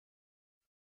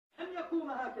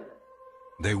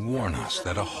They warn us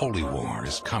that a holy war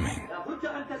is coming.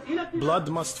 Blood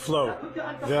must flow.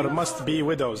 There must be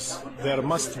widows. There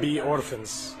must be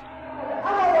orphans.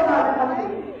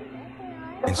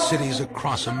 In cities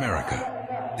across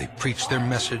America, they preach their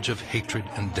message of hatred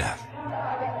and death.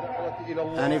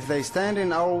 And if they stand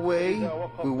in our way,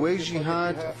 we wage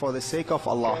jihad for the sake of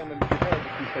Allah.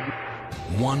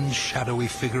 One shadowy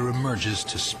figure emerges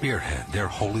to spearhead their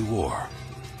holy war.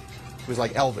 It was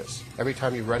like Elvis. Every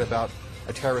time you read about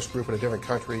a terrorist group in a different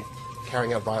country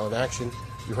carrying out violent action,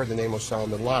 you heard the name Osama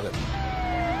bin Laden.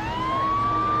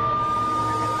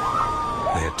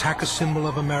 They attack a symbol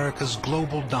of America's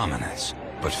global dominance,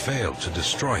 but fail to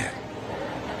destroy it.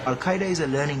 Al-Qaeda is a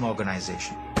learning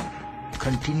organization,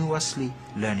 continuously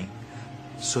learning,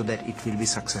 so that it will be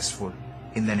successful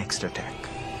in the next attack.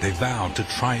 They vow to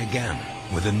try again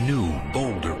with a new,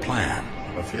 bolder plan.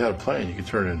 If you had a plane, you could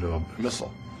turn it into a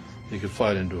missile. You could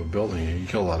fly it into a building and you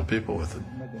could kill a lot of people with it.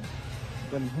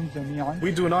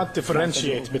 We do not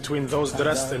differentiate between those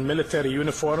dressed in military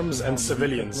uniforms and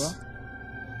civilians.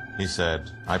 He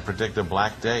said, I predict a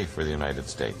black day for the United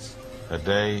States, a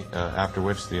day after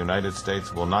which the United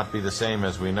States will not be the same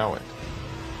as we know it.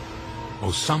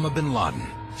 Osama bin Laden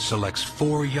selects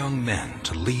 4 young men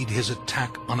to lead his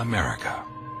attack on America.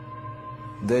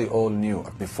 They all knew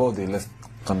before they left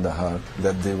Kandahar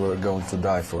that they were going to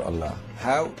die for Allah.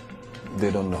 How? They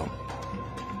don't know.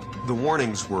 The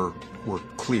warnings were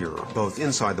clear, both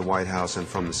inside the White House and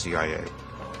from the CIA.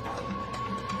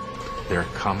 They're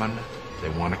coming. They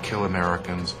want to kill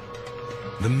Americans.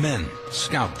 The men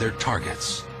scout their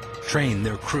targets, train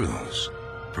their crews,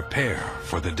 prepare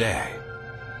for the day.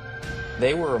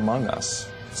 They were among us.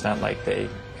 It's not like they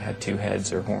had 2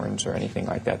 heads or horns or anything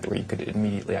like that where you could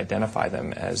immediately identify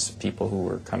them as people who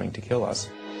were coming to kill us.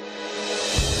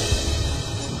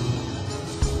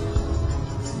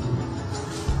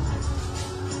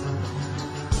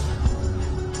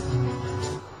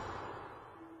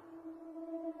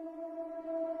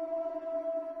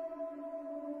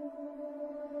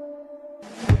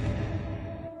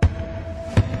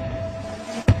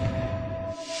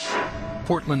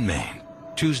 Portland, Maine,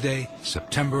 Tuesday,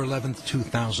 September 11th,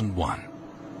 2001.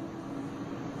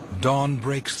 Dawn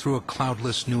breaks through a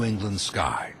cloudless New England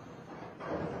sky.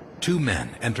 2 men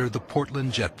enter the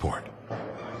Portland jetport.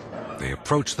 They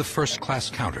approach the first-class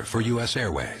counter for U.S.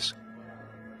 Airways.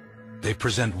 They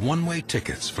present one-way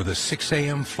tickets for the 6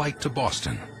 a.m. flight to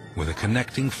Boston with a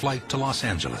connecting flight to Los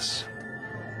Angeles.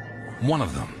 One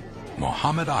of them,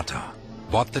 Mohammed Atta,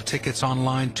 bought the tickets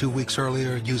online 2 weeks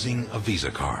earlier using a Visa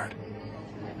card.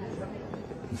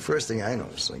 The first thing I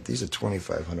noticed, like, these are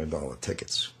 $2,500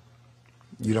 tickets.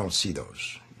 You don't see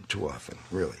those too often,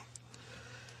 really.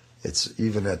 It's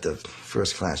even at the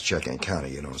first-class check-in counter,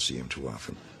 you don't see them too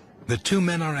often. The 2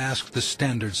 men are asked the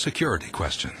standard security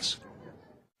questions.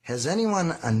 Has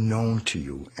anyone unknown to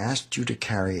you asked you to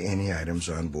carry any items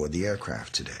on board the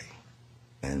aircraft today?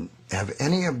 And have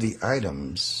any of the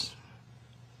items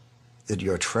that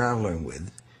you're traveling with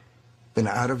been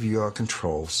out of your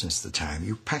control since the time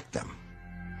you packed them?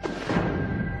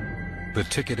 The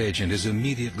ticket agent is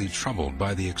immediately troubled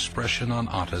by the expression on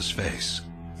Atta's face.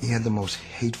 He had the most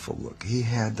hateful look. He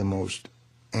had the most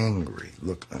angry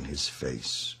look on his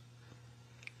face.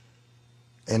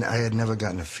 And I had never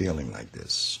gotten a feeling like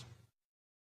this.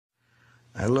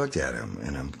 I looked at him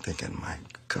and I'm thinking, my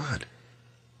God,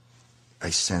 I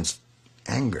sensed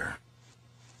anger.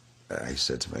 I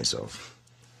said to myself,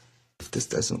 if this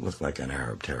doesn't look like an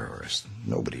Arab terrorist,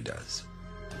 nobody does.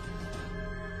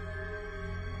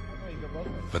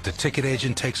 But the ticket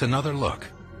agent takes another look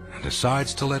and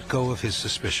decides to let go of his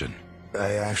suspicion.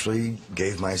 I actually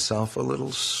gave myself a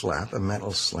little slap, a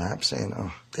mental slap, saying,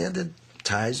 oh, they had their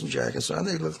ties and jackets on.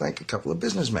 They looked like a couple of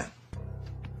businessmen.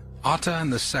 Atta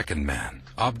and the second man,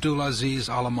 Abdulaziz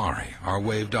Alamari, are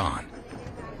waved on.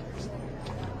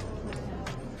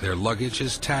 Their luggage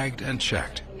is tagged and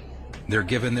checked. They're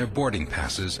given their boarding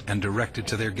passes and directed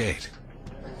to their gate.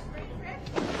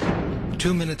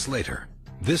 2 minutes later,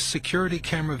 this security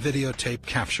camera videotape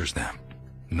captures them,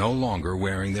 no longer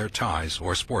wearing their ties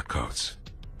or sport coats.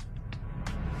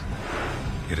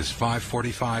 It is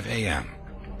 5:45 a.m.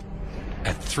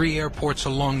 At 3 airports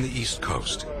along the East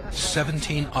Coast,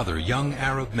 17 other young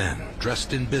Arab men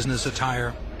dressed in business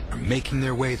attire are making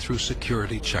their way through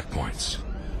security checkpoints.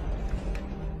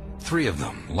 3 of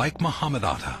them, like Mohammed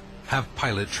Atta, have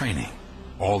pilot training.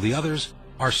 All the others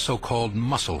are so-called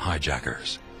muscle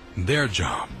hijackers. Their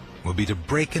job will be to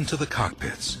break into the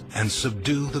cockpits and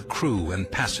subdue the crew and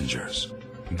passengers.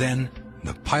 Then,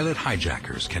 the pilot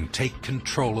hijackers can take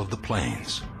control of the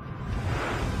planes.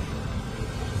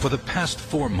 For the past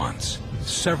 4 months,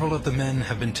 several of the men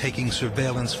have been taking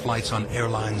surveillance flights on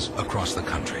airlines across the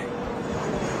country.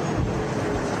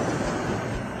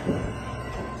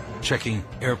 Checking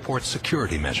airport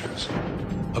security measures,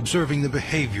 observing the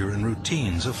behavior and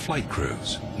routines of flight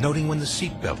crews, noting when the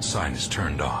seatbelt sign is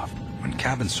turned off, when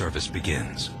cabin service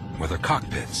begins, whether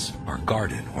cockpits are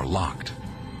guarded or locked.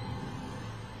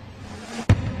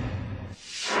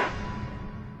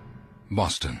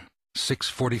 Boston,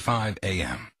 6:45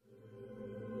 a.m.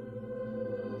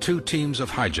 2 teams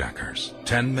of hijackers,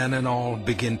 10 men in all,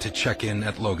 begin to check in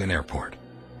at Logan Airport.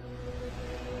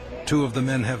 2 of the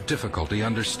men have difficulty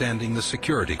understanding the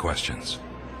security questions.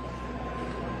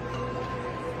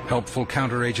 Helpful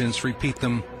counteragents repeat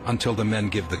them until the men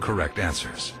give the correct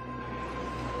answers.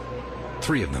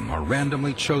 3 of them are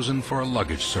randomly chosen for a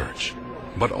luggage search,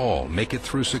 but all make it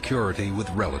through security with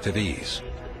relative ease.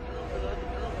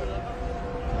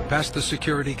 Past the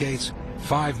security gates,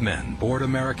 5 men board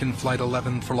American Flight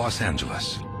 11 for Los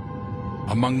Angeles.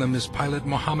 Among them is pilot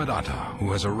Mohammed Atta,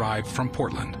 who has arrived from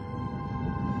Portland.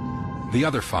 The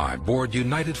other 5 board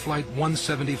United Flight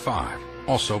 175,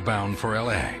 also bound for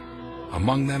LA.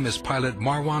 Among them is pilot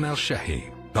Marwan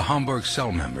El-Shehi, the Hamburg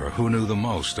cell member who knew the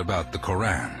most about the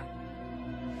Koran.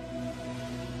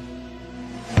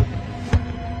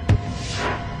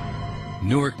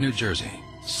 Newark, New Jersey,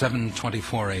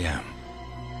 7:24 a.m.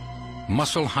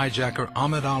 Muscle hijacker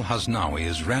Ahmed Al-Haznawi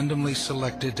is randomly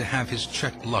selected to have his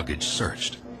checked luggage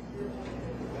searched.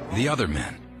 The other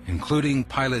men, including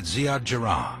pilot Ziad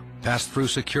Jarrah, passed through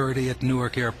security at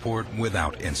Newark Airport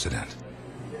without incident.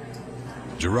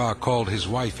 Jarrah called his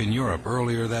wife in Europe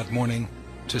earlier that morning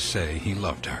to say he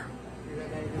loved her.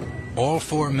 All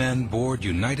 4 men board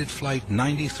United Flight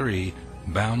 93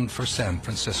 bound for San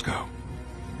Francisco.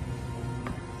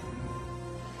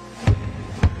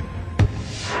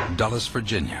 Dulles,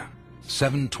 Virginia,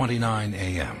 7:29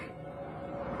 a.m.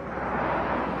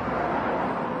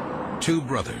 2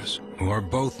 brothers, who are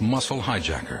both muscle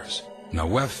hijackers,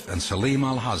 Nawef and Salim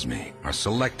Al-Hazmi, are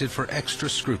selected for extra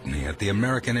scrutiny at the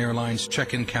American Airlines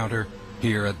check-in counter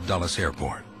here at Dulles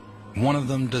Airport. One of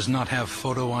them does not have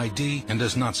photo ID and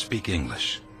does not speak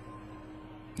English.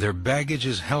 Their baggage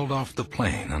is held off the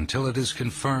plane until it is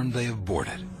confirmed they have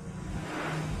boarded.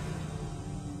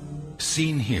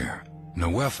 Seen here,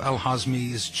 Nawef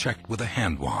Al-Hazmi is checked with a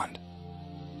hand wand.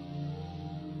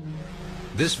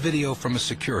 This video from a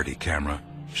security camera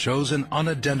shows an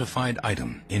unidentified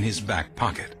item in his back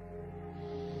pocket,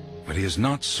 but he is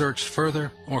not searched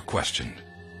further or questioned.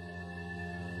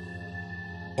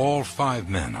 All 5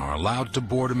 men are allowed to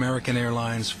board American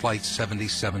Airlines Flight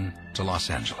 77 to Los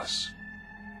Angeles.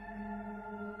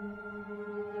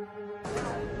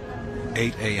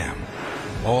 8 a.m.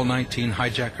 All 19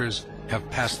 hijackers have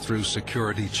passed through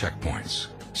security checkpoints.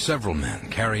 Several men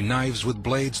carry knives with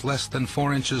blades less than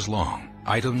 4 inches long,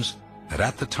 items that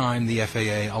at the time the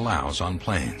FAA allows on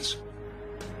planes.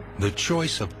 The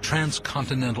choice of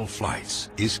transcontinental flights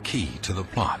is key to the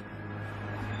plot.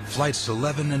 Flights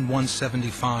 11 and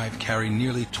 175 carry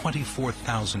nearly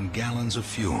 24,000 gallons of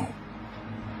fuel.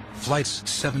 Flights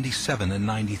 77 and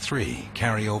 93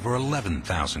 carry over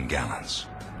 11,000 gallons.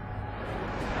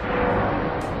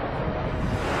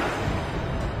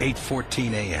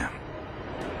 8:14 a.m.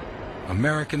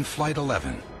 American Flight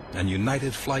 11 and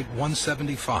United Flight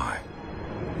 175,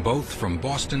 both from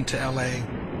Boston to LA,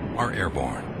 are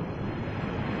airborne.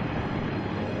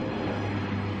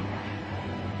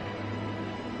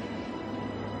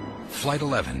 Flight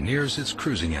 11 nears its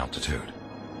cruising altitude.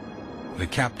 The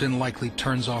captain likely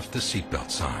turns off the seatbelt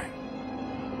sign.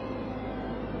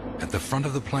 At the front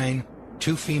of the plane,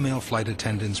 2 female flight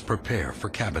attendants prepare for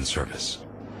cabin service.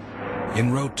 In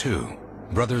row 2,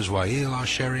 brothers Wael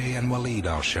Al-Sheri and Walid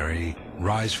Al-Sheri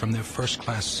rise from their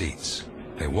first-class seats.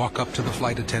 They walk up to the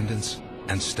flight attendants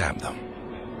and stab them.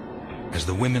 As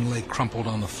the women lay crumpled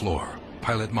on the floor,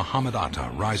 pilot Mohammed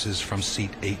Atta rises from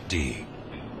seat 8D.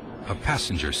 A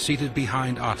passenger seated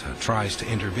behind Atta tries to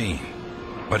intervene,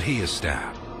 but he is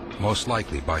stabbed, most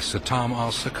likely by Satam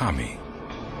al-Sakami.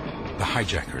 The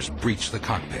hijackers breach the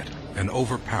cockpit and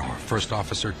overpower First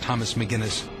Officer Thomas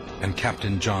McGinnis and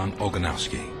Captain John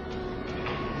Oganowski.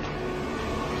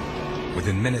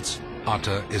 Within minutes,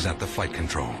 Atta is at the flight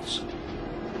controls.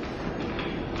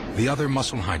 The other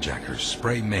muscle hijackers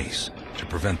spray mace to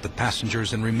prevent the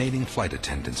passengers and remaining flight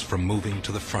attendants from moving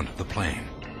to the front of the plane.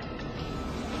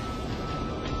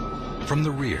 From the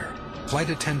rear,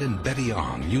 flight attendant Betty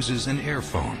Ong uses an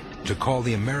airphone to call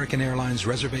the American Airlines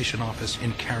reservation office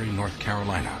in Cary, North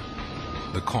Carolina.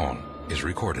 The call is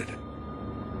recorded.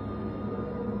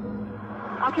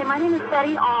 Okay, my name is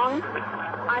Betty Ong.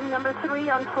 I'm number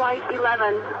 3 on flight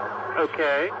 11.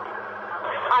 Okay.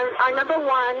 Our number 1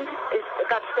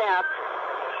 got stabbed.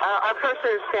 Our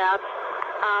purser is stabbed.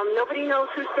 Nobody knows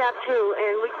who stabbed who,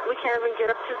 and we can't even get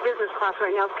up to business class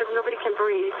right now because nobody can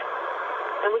breathe.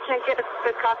 And we can't get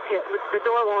the cockpit. The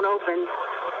door won't open.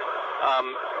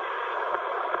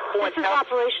 This is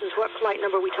operations. What flight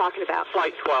number are we talking about?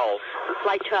 Flight 12.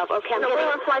 Flight 12. Okay,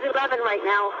 we're on flight 11 right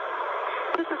now.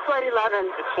 This is flight 11.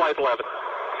 It's flight 11.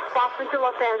 Boston to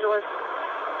Los Angeles.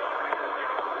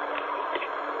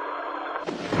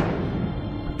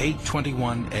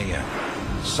 8:21 a.m.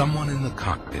 Someone in the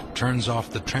cockpit turns off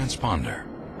the transponder,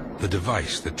 the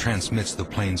device that transmits the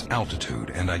plane's altitude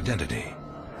and identity.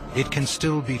 It can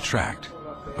still be tracked,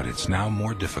 but it's now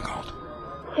more difficult.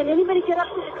 Can anybody get up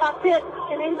to the cockpit?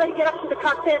 Can anybody get up to the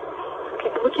cockpit?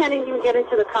 We can't even get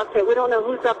into the cockpit. We don't know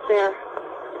who's up there.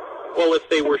 Well, if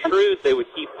they were shrewd, they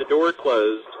would keep the door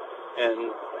closed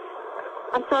and...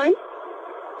 I'm sorry?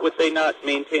 Would they not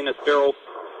maintain a sterile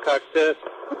cockpit?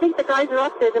 I think the guys are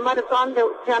up there. They might have found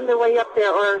their way up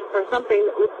there or something.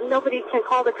 Nobody can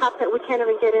call the cockpit. We can't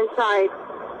even get inside.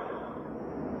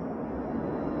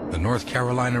 The North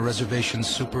Carolina reservation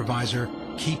supervisor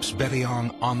keeps Betty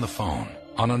on the phone.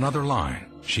 On another line,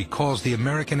 she calls the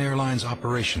American Airlines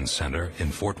Operations Center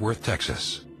in Fort Worth,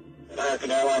 Texas.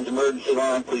 American Airlines emergency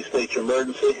line, please state your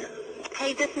emergency.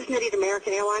 Hey, this is Nitty,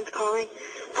 American Airlines calling.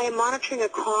 I am monitoring a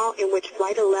call in which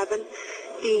Flight 11,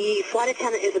 the flight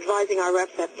attendant is advising our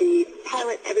reps that the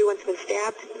pilot, everyone's been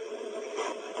stabbed.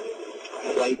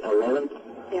 Flight 11?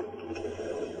 Yeah.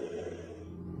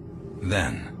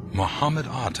 Then, Mohammed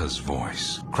Atta's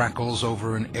voice crackles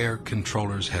over an air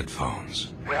controller's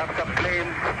headphones. We have some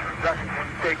planes. Just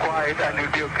stay quiet and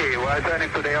you'll be okay. We're turning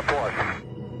to the airport.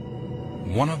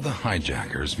 One of the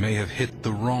hijackers may have hit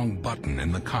the wrong button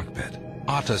in the cockpit.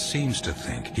 Atta seems to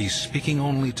think he's speaking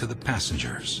only to the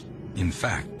passengers. In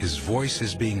fact, his voice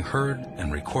is being heard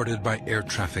and recorded by air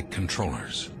traffic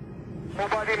controllers.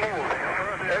 Nobody move.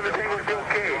 Everything will be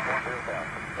okay.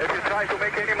 If you try to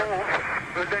make any move,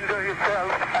 you'll danger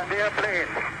yourself and the airplane.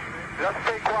 Just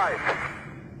stay quiet.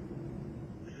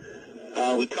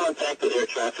 We contacted air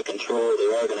traffic control. They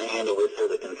are going to handle this for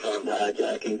the confirmed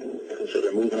hijacking. So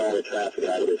they're moving all the traffic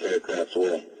out of this aircraft's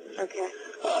way. Okay.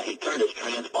 He turned his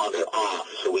transponder off,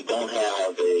 so we don't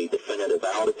have a definitive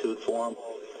altitude for him.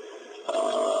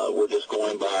 We're just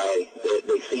going by,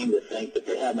 they seem to think that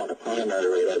they have him on a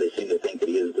primary radar, they seem to think that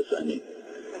he is descending.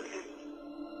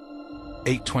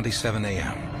 8:27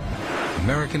 a.m.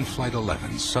 American Flight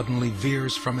 11 suddenly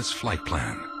veers from its flight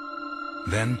plan.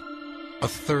 Then, a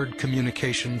third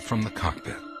communication from the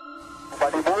cockpit.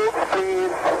 Everybody move,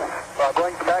 please. We're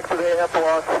going back to the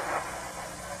airport.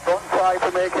 Don't try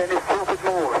to make any stupid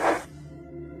moves.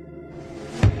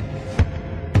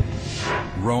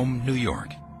 Rome, New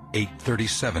York,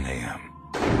 8:37 a.m.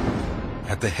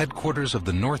 At the headquarters of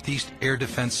the Northeast Air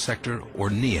Defense Sector, or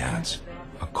NEADS,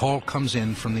 a call comes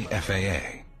in from the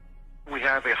FAA. We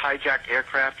have a hijacked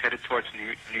aircraft headed towards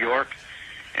New York,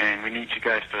 and we need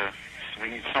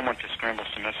someone to scramble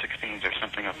some F-16s or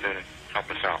something up there to help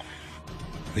us out.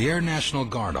 The Air National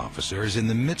Guard officer is in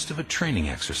the midst of a training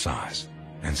exercise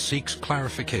and seeks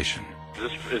clarification.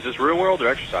 Is this real world or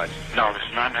exercise? No, this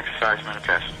is not an exercise, not a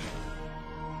test.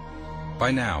 By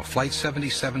now, Flight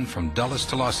 77 from Dulles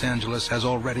to Los Angeles has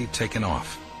already taken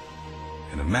off.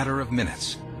 In a matter of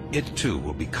minutes, it too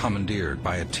will be commandeered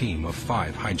by a team of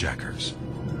 5 hijackers.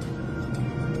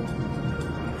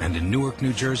 And in Newark,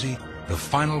 New Jersey, the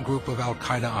final group of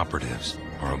Al-Qaeda operatives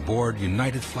are aboard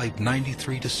United Flight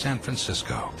 93 to San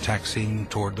Francisco, taxiing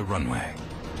toward the runway.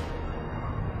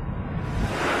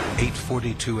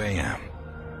 8:42 a.m.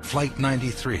 Flight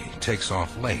 93 takes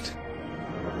off late.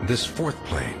 This 4th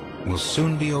plane will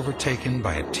soon be overtaken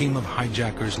by a team of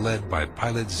hijackers led by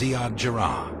pilot Ziad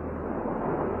Jarrah.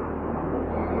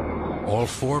 All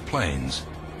 4 planes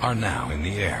are now in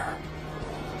the air.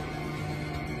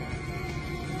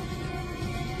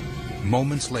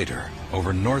 Moments later,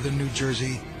 over northern New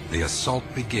Jersey, the assault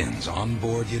begins on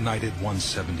board United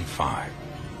 175.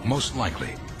 Most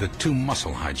likely, the 2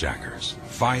 muscle hijackers,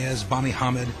 Fayez Bani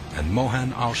Hamid and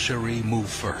Mohan al-Shari, move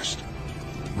first,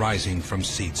 rising from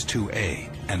seats 2A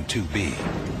and 2B.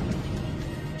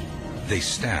 They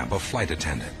stab a flight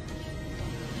attendant.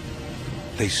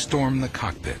 They storm the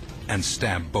cockpit and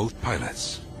stab both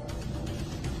pilots.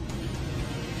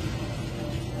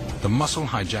 The muscle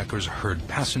hijackers herd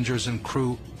passengers and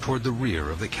crew toward the rear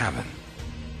of the cabin.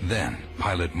 Then,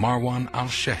 pilot Marwan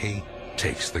al-Shehi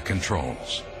takes the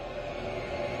controls.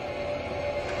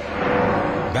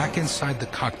 Back inside the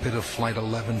cockpit of Flight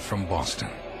 11 from Boston,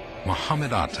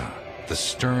 Mohammed Atta, the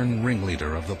stern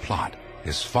ringleader of the plot,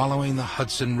 is following the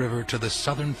Hudson River to the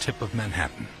southern tip of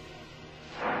Manhattan.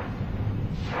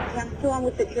 I'm still on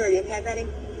with security, okay, Betty?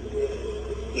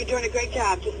 You're doing a great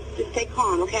job. Just stay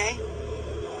calm, okay?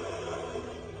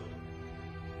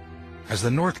 As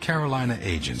the North Carolina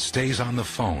agent stays on the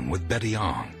phone with Betty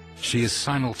Ong, she is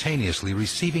simultaneously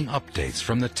receiving updates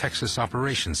from the Texas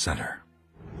Operations Center.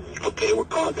 Okay, we're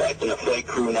contacting a flight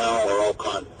crew now.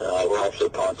 We're also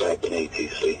contacting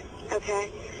ATC. Okay.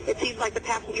 It seems like the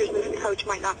passengers in this coach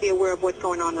might not be aware of what's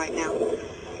going on right now.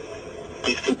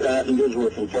 These two passengers were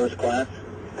from first class.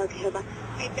 Okay, hold on.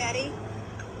 Hey, Betty,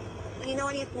 do you know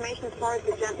any information as far as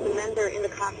the gentlemen that are in the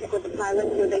cockpit with the pilot?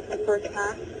 Were they from first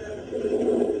class?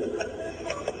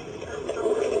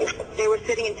 They were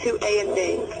sitting in 2A and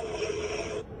B.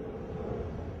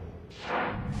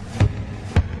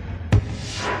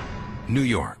 New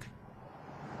York.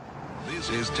 This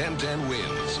is 1010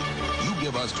 Wins. You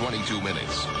give us 22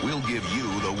 minutes, we'll give you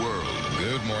the world.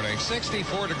 Good morning.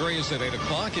 64 degrees at 8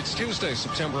 o'clock. It's Tuesday,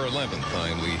 September 11th.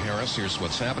 I'm Lee Harris. Here's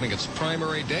what's happening. It's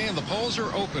primary day, and the polls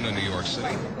are open in New York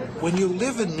City. When you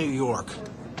live in New York,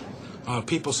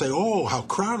 people say, oh, how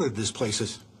crowded this place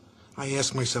is. I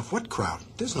ask myself, what crowd?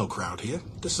 There's no crowd here.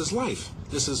 This is life.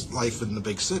 This is life in the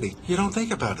big city. You don't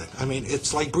think about it. I mean,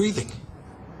 it's like breathing.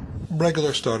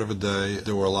 Regular start of a day.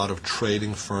 There were a lot of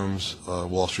trading firms,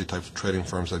 Wall Street type of trading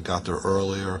firms that got there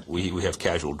earlier. We have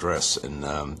casual dress, and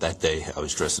that day I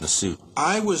was dressed in a suit.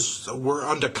 We're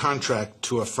under contract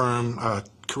to a firm, a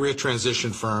career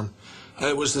transition firm.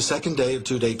 It was the second day of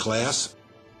two-day class.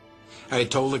 I had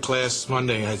told the class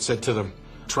Monday, I had said to them,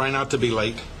 try not to be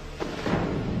late.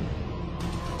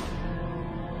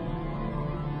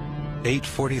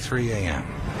 8:43 a.m.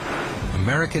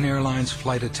 American Airlines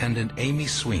flight attendant Amy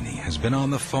Sweeney has been on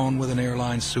the phone with an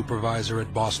airline supervisor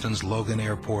at Boston's Logan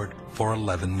Airport for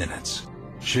 11 minutes.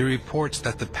 She reports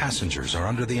that the passengers are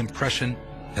under the impression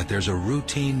that there's a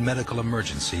routine medical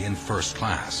emergency in first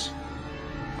class.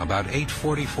 About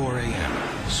 8:44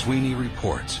 a.m., Sweeney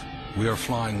reports, "We are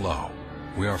flying low.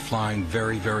 We are flying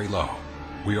very, very low.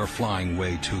 We are flying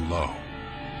way too low."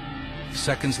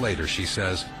 Seconds later, she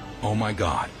says, "Oh my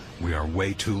God, we are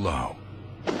way too low."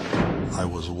 I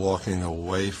was walking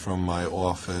away from my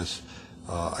office,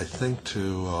 I think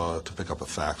to pick up a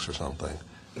fax or something.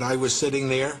 And I was sitting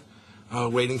there,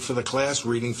 waiting for the class,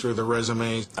 reading through the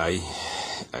resumes. I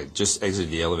just exited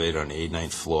the elevator on the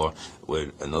 89th floor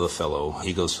with another fellow.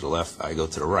 He goes to the left, I go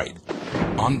to the right.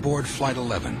 On board Flight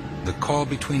 11, the call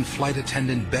between flight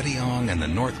attendant Betty Ong and the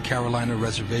North Carolina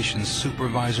reservations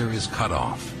supervisor is cut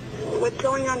off. What's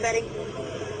going on, Betty?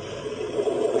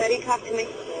 Betty, talk to me.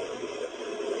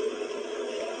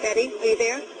 Betty, are you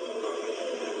there?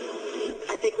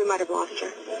 I think we might have lost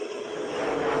her.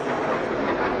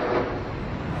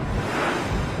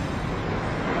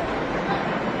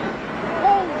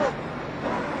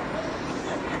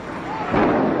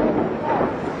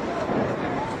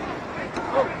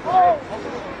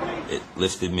 It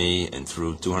lifted me and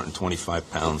threw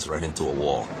 225 pounds right into a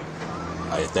wall.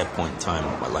 At that point in time,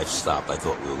 my life stopped. I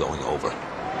thought we were going over.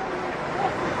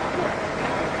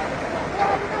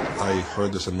 I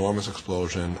heard this enormous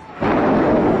explosion,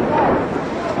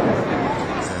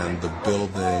 and the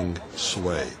building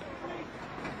swayed.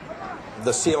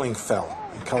 The ceiling fell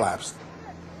and collapsed.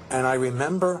 And I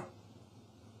remember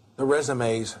the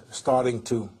resumes starting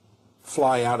to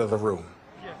fly out of the room.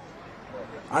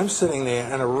 I'm sitting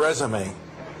there, and a resume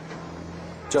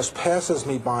just passes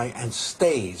me by and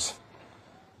stays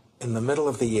in the middle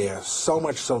of the air, so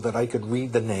much so that I could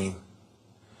read the name,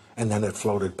 and then it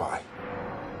floated by.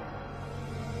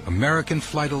 American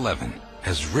Flight 11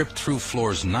 has ripped through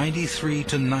floors 93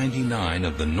 to 99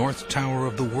 of the North Tower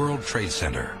of the World Trade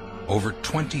Center. Over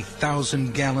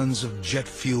 20,000 gallons of jet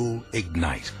fuel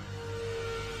ignite.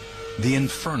 The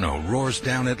inferno roars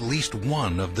down at least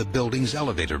one of the building's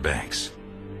elevator banks.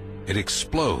 It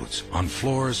explodes on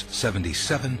floors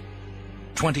 77,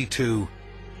 22,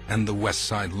 and the West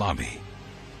Side lobby.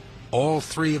 All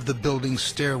three of the building's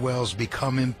stairwells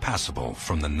become impassable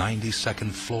from the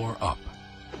 92nd floor up.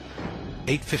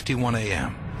 8:51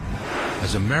 a.m.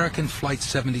 As American Flight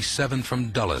 77 from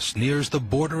Dulles nears the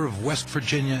border of West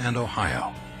Virginia and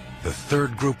Ohio, the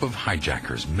third group of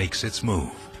hijackers makes its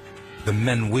move. The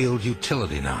men wield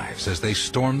utility knives as they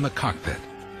storm the cockpit.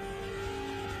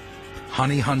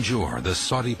 Hani Hanjour, the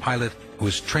Saudi pilot who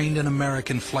has trained in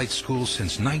American flight school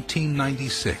since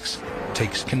 1996,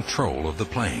 takes control of the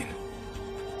plane.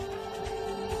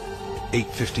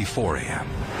 8:54 a.m.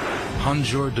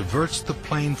 Hanjour diverts the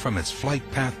plane from its flight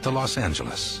path to Los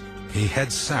Angeles. He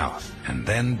heads south and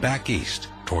then back east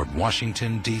toward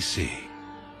Washington, D.C.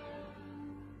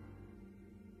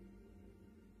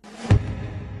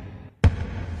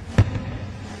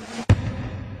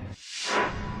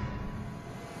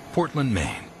 Portland,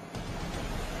 Maine.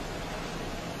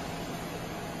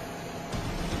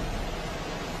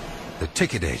 The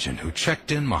ticket agent who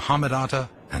checked in Mohammed Atta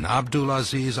and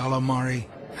Abdulaziz Al-Amari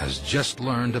has just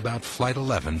learned about Flight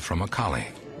 11 from a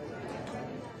colleague.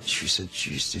 She said,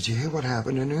 geez, did you hear what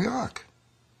happened in New York?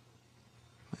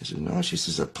 I said, no. She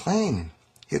says, a plane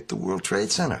hit the World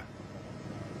Trade Center.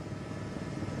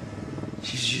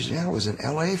 She said, yeah, it was an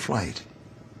LA flight.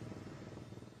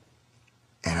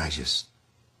 And I just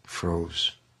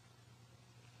froze.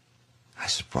 I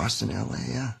said, Boston, LA,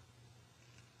 yeah.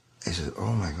 I said,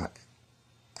 oh my God.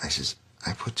 I says,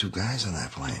 I put 2 guys on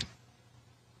that plane.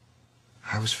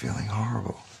 I was feeling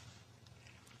horrible.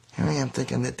 Here I am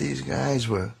thinking that these guys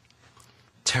were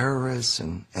terrorists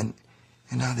and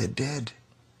now they're dead.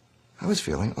 I was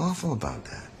feeling awful about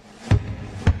that.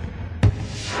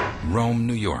 Rome,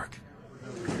 New York.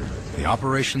 The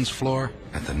operations floor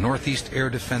at the Northeast Air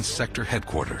Defense Sector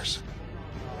headquarters.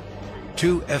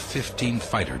 2 F-15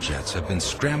 fighter jets have been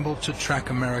scrambled to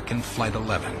track American Flight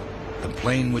 11, the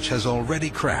plane which has already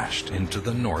crashed into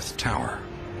the North Tower.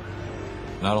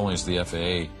 Not only is the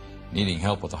FAA needing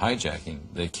help with the hijacking,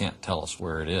 they can't tell us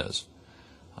where it is,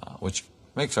 which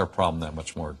makes our problem that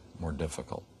much more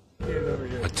difficult.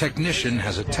 A technician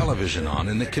has a television on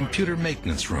in the computer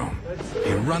maintenance room.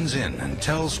 He runs in and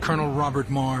tells Colonel Robert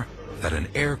Marr that an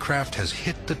aircraft has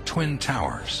hit the Twin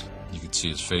Towers. You could see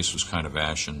his face was kind of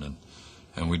ashen,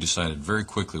 and we decided very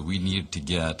quickly we needed to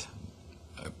get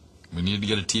a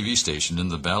TV station in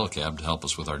the battle cab to help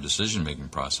us with our decision-making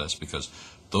process, because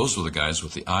those were the guys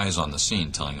with the eyes on the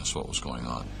scene telling us what was going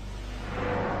on.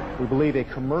 We believe a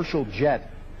commercial jet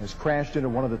has crashed into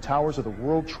one of the towers of the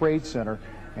World Trade Center,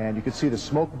 and you can see the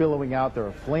smoke billowing out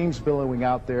there, flames billowing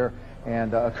out there,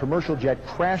 and a commercial jet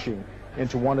crashing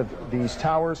into one of these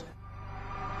towers.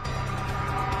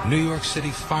 New York City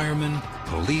firemen,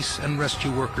 police, and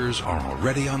rescue workers are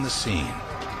already on the scene,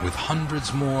 with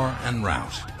hundreds more en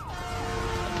route.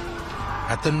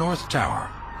 At the North Tower,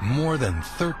 more than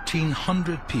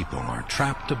 1,300 people are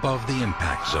trapped above the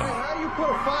impact zone. How do you put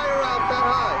a fire out that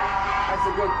high? That's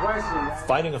a good question.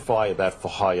 Fighting a fire that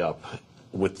high up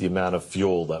with the amount of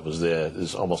fuel that was there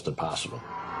is almost impossible.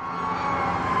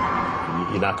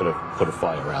 You're not going to put a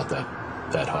fire out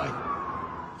that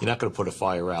high. You're not going to put a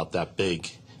fire out that big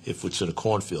if it's in a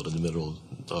cornfield in the middle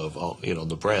of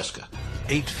Nebraska.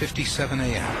 8:57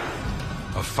 a.m.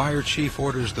 A fire chief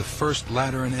orders the first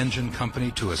ladder and engine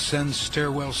company to ascend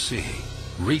stairwell C,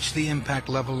 reach the impact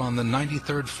level on the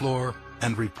 93rd floor,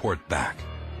 and report back.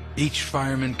 Each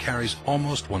fireman carries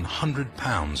almost 100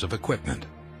 pounds of equipment.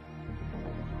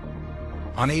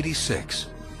 On 86,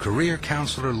 career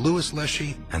counselor Louis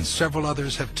Leshy and several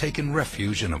others have taken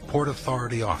refuge in a Port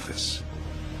Authority office.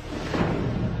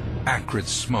 Acrid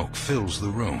smoke fills the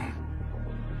room.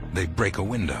 They break a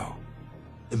window.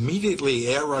 Immediately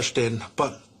air rushed in,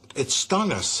 but it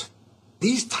stung us.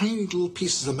 These tiny little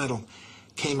pieces of metal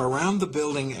came around the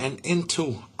building and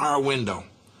into our window,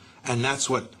 and that's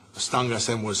what stung us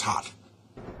and was hot.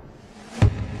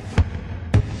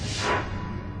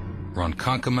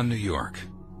 Ronkonkoma, New York,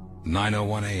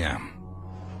 9:01 a.m.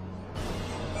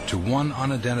 To one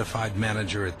unidentified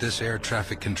manager at this air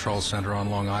traffic control center on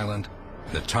Long Island,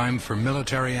 the time for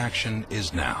military action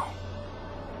is now.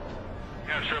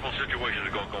 We have several situations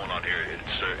going on here. It's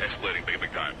escalating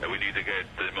big time. We need to get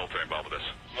the military involved with this.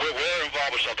 We're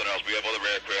involved with something else. We have other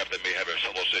aircraft that may have a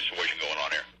similar situation going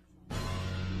on here.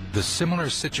 The similar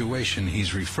situation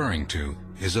he's referring to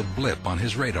is a blip on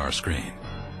his radar screen.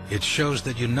 It shows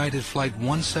that United Flight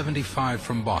 175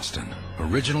 from Boston,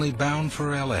 originally bound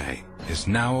for LA, is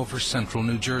now over central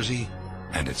New Jersey,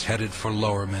 and it's headed for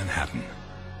lower Manhattan.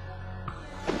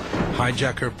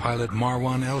 Hijacker pilot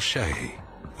Marwan El-Shehi,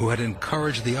 who had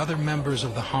encouraged the other members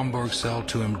of the Hamburg cell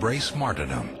to embrace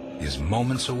martyrdom, is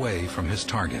moments away from his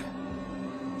target.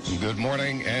 Good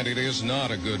morning, and it is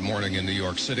not a good morning in New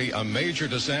York City. A major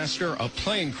disaster, a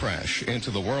plane crash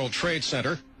into the World Trade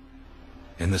Center.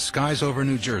 In the skies over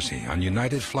New Jersey on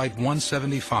United Flight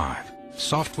 175,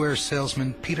 software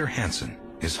salesman Peter Hansen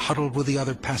is huddled with the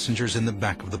other passengers in the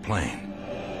back of the plane.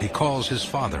 He calls his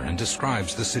father and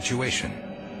describes the situation.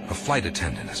 A flight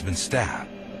attendant has been stabbed.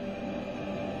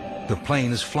 The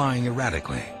plane is flying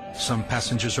erratically. Some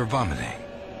passengers are vomiting.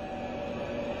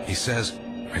 He says,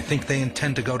 I think they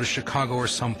intend to go to Chicago or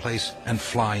someplace and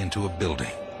fly into a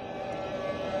building.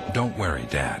 Don't worry,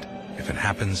 Dad. If it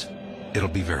happens, it'll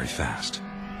be very fast.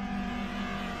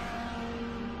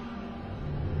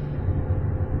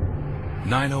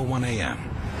 9:01 a.m.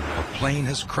 A plane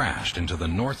has crashed into the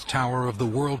North Tower of the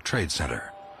World Trade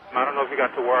Center. I don't know if you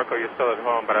got to work or you're still at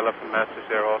home, but I left a message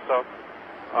there also.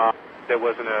 There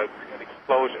was an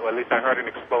explosion, or at least I heard an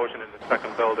explosion in the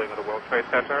second building of the World Trade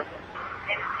Center.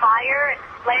 It's fire, it's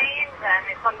flames, and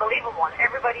it's unbelievable. And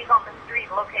everybody's on the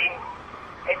street looking.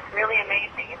 It's really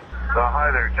amazing.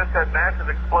 Hi there. Just had massive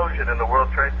explosion in the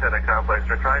World Trade Center complex.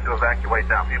 We're trying to evacuate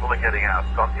now. People are getting out.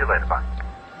 Talk to you later. Bye.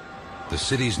 The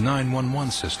city's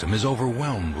 911 system is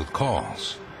overwhelmed with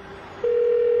calls. We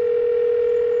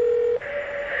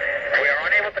are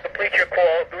unable to complete your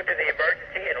call due to the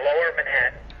emergency in Lower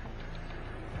Manhattan.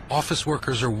 Office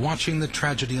workers are watching the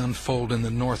tragedy unfold in the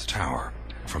North Tower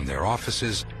from their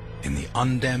offices in the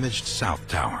undamaged South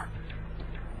Tower.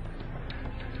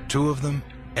 Two of them,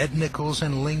 Ed Nichols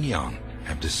and Ling Young,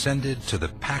 have descended to the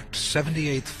packed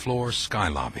 78th floor sky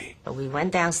lobby. We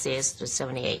went downstairs to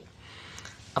 78.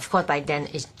 Of course, by then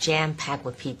it's jam-packed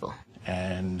with people.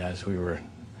 And as we were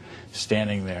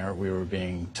standing there, we were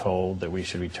being told that we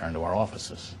should return to our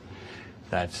offices.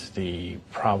 That the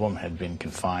problem had been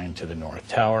confined to the North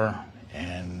Tower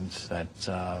and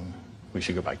that we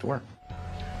should go back to work.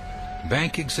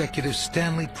 Bank executive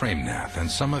Stanley Premnath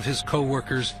and some of his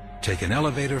co-workers take an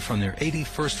elevator from their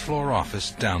 81st floor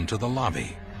office down to the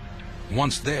lobby.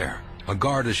 Once there, a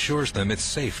guard assures them it's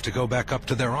safe to go back up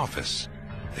to their office.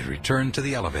 They return to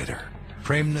the elevator.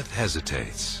 Premnath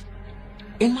hesitates.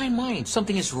 In my mind,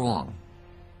 something is wrong.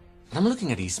 And I'm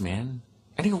looking at Eastman,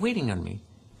 and they're waiting on me.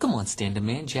 Come on, stand-up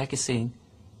man, Jack is saying.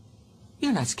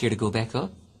 You're not scared to go back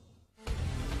up.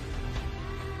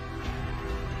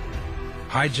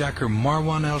 Hijacker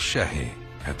Marwan El-Shehi,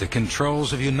 at the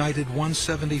controls of United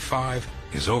 175,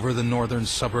 is over the northern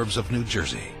suburbs of New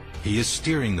Jersey. He is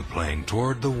steering the plane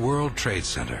toward the World Trade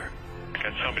Center.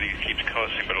 Got somebody who keeps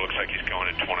coasting, but it looks like he's going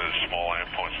into one of the small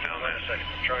airports down there. Wait a second.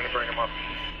 I'm trying to bring him up.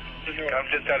 I'm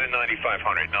just out of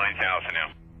 9,500, 9,000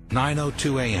 now.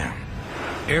 9:02 a.m.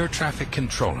 Air traffic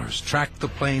controllers track the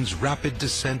plane's rapid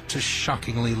descent to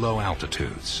shockingly low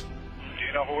altitudes. Do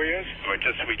you know who he is? We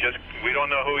don't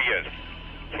know who he is.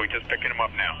 We're just picking him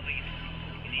up now.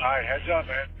 All right, heads up,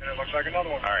 man. It looks like another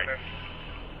one. All right.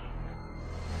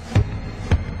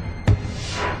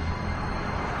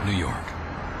 New York.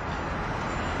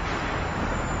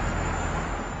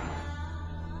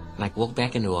 And I walk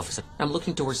back in the office. I'm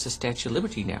looking towards the Statue of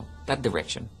Liberty now, that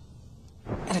direction.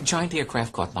 And a giant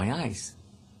aircraft caught my eyes.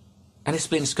 And this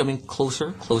plane is coming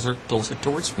closer, closer, closer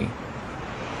towards me.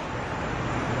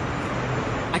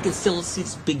 I can still see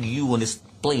this big U on this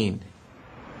plane.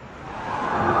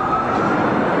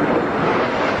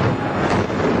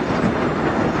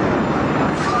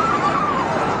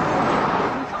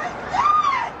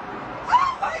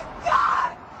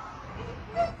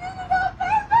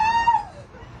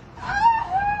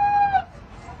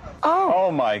 Oh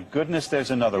my goodness,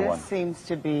 there's another one. This seems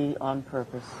to be on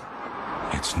purpose.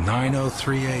 It's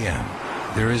 9:03 a.m.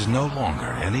 There is no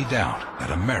longer any doubt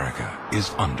that America is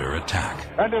under attack.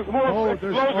 And there's more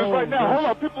explosions right now. Hold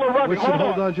on, people are running.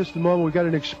 Hold on just a moment. We've got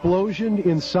an explosion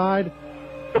inside.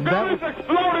 The building's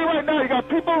exploding right now. You got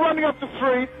people running up the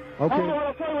street. Okay. Hold on,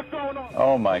 I'll tell you what's going on.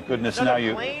 Oh my goodness,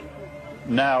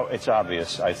 now it's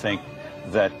obvious, I think,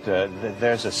 that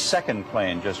there's a second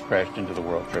plane just crashed into the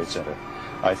World Trade Center.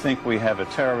 I think we have a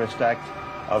terrorist act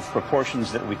of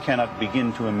proportions that we cannot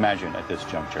begin to imagine at this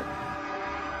juncture.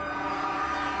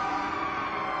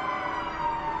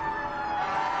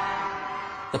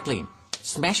 The plane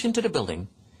smashed into the building,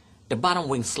 the bottom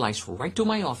wing sliced right to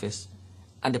my office,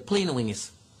 and the plane wing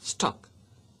is stuck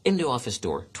in the office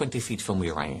door 20 feet from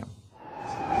where I am.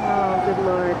 Oh, good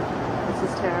Lord. This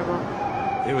is terrible.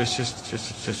 It was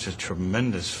just a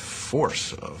tremendous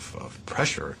force of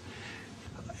pressure.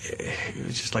 It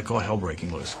was just like all hell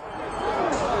breaking loose.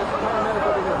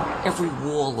 Every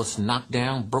wall was knocked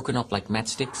down, broken up like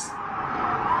matchsticks.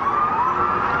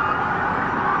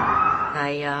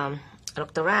 I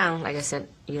looked around, like I said,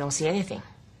 you don't see anything.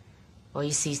 All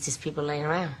you see is these people laying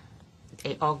around.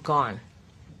 They all gone.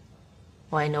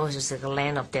 All I know is just like a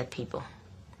land of dead people.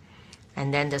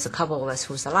 And then there's a couple of us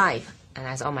who's alive. And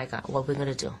I said, oh my God, what are we going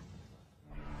to do?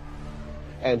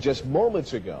 And just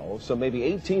moments ago, so maybe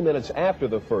 18 minutes after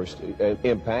the first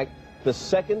impact, the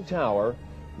second tower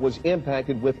was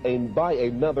impacted by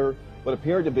another, what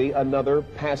appeared to be another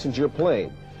passenger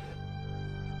plane.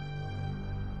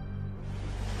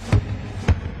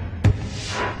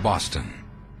 Boston.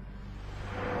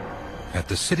 At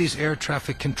the city's air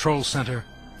traffic control center,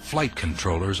 flight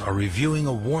controllers are reviewing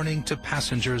a warning to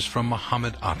passengers from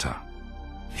Mohammed Atta.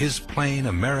 His plane,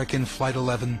 American Flight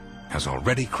 11, has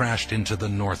already crashed into the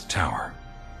North Tower.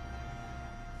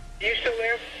 You still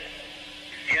there?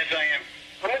 Yes, I am.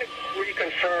 I'm going to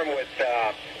reconfirm with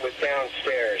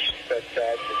downstairs that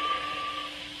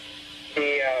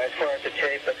as far as the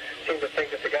tape, I seem to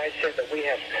think that the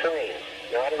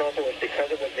don't know if it was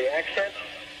because it was the accent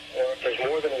or if there's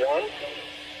more than one,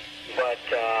 but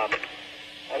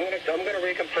I'm gonna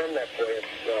reconfirm that for you,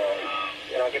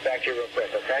 and I'll get back to you real quick,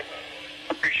 okay?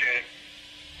 Appreciate it.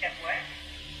 Yes, what?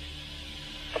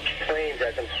 Planes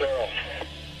as in plural.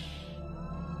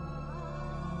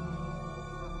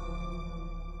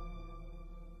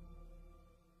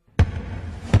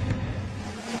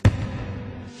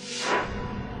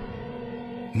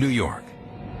 New York.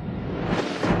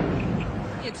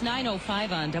 It's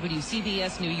 9:05 on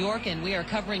WCBS New York, and we are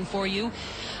covering for you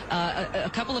a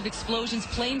couple of explosions.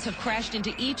 Planes have crashed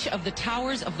into each of the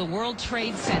towers of the World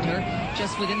Trade Center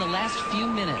just within the last few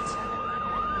minutes.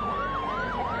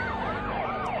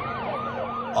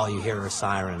 All you hear are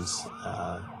sirens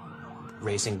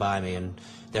racing by me, and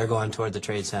they're going toward the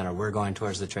Trade Center. We're going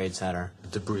towards the Trade Center.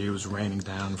 Debris was raining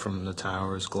down from the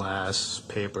towers, glass,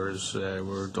 papers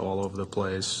were all over the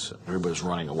place. Everybody was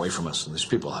running away from us, and these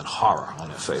people had horror on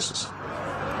their faces.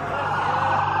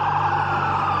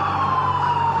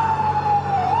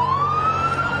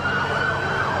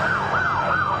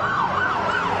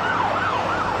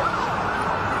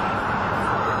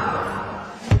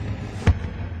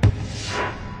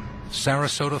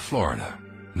 Sarasota, Florida,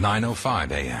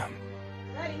 9:05 a.m.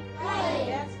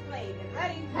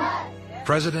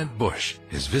 President Bush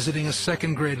is visiting a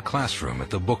second-grade classroom at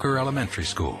the Booker Elementary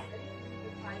School.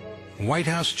 White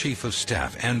House Chief of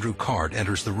Staff Andrew Card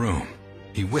enters the room.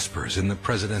 He whispers in the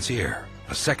president's ear,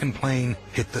 "A second plane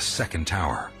hit the second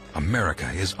tower. America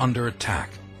is under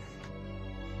attack."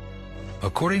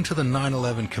 According to the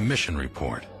 9/11 Commission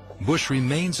report, Bush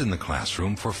remains in the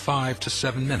classroom for 5 to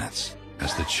 7 minutes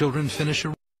as the children finish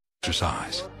a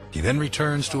exercise. He then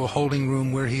returns to a holding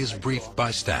room where he is briefed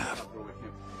by staff.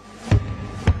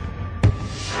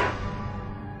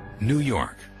 New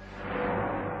York.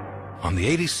 On the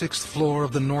 86th floor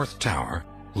of the North Tower,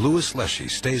 Louis Leshy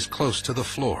stays close to the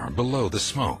floor below the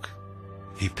smoke.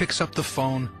 He picks up the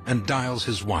phone and dials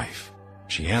his wife.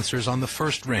 She answers on the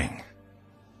first ring.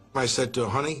 I said to her,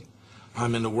 honey,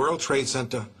 I'm in the World Trade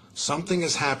Center. Something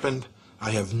has happened. I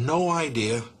have no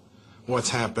idea what's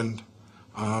happened.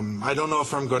 I don't know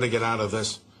if I'm going to get out of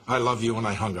this. I love you, and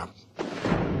I hung up.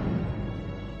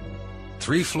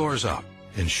 3 floors up,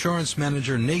 insurance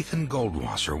manager Nathan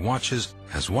Goldwasser watches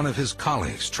as one of his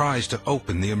colleagues tries to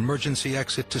open the emergency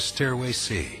exit to Stairway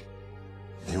C.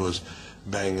 He was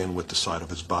banging with the side of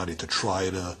his body to try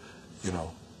to,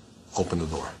 open the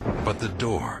door. But the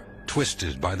door,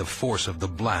 twisted by the force of the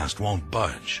blast, won't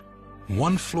budge.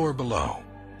 1 floor below,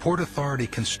 Port Authority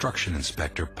construction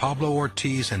inspector Pablo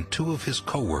Ortiz and 2 of his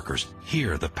co-workers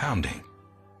hear the pounding.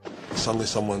 Suddenly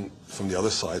someone from the other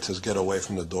side says, get away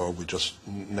from the door. We just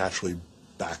naturally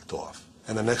backed off.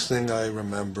 And the next thing I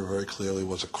remember very clearly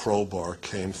was a crowbar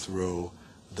came through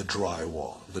the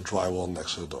drywall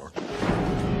next to the door.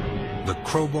 The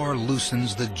crowbar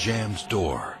loosens the jammed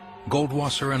door.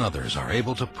 Goldwasser and others are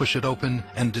able to push it open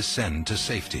and descend to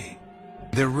safety.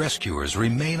 Their rescuers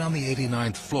remain on the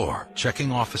 89th floor,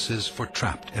 checking offices for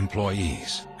trapped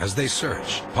employees. As they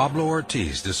search, Pablo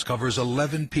Ortiz discovers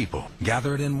 11 people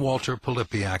gathered in Walter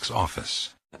Polipiak's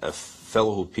office. A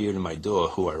fellow who appeared in my door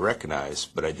who I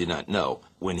recognized, but I did not know.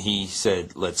 When he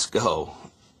said, let's go,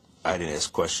 I didn't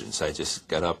ask questions. I just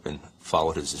got up and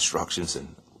followed his instructions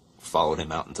and followed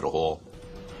him out into the hall.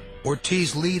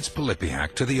 Ortiz leads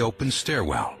Polipiak to the open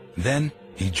stairwell. Then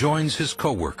he joins his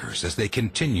co-workers as they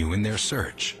continue in their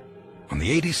search. On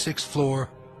the 86th floor,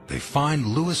 they find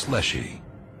Louis Leshy.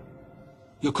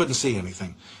 You couldn't see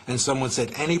anything. And someone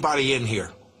said, anybody in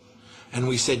here? And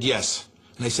we said, yes.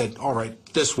 And they said, all right,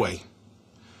 this way.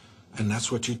 And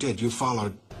that's what you did. You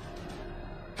followed.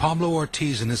 Pablo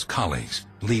Ortiz and his colleagues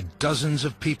lead dozens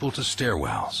of people to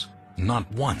stairwells. Not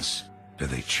once do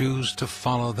they choose to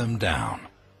follow them down.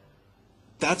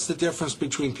 That's the difference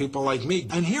between people like me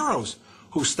and heroes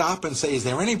who stop and say, is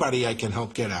there anybody I can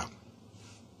help get out?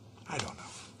 I don't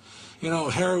know.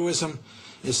 Heroism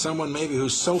is someone maybe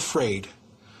who's so afraid,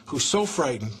 who's so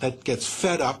frightened that gets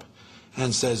fed up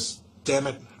and says, damn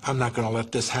it, I'm not going to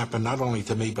let this happen, not only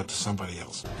to me, but to somebody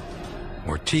else.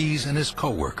 Ortiz and his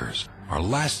co-workers are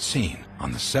last seen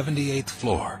on the 78th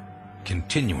floor,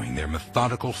 continuing their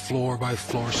methodical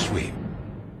floor-by-floor sweep.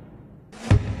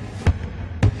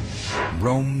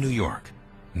 Rome, New York,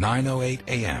 9:08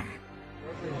 a.m.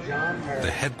 The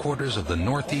headquarters of the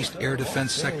Northeast Air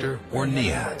Defense Sector, or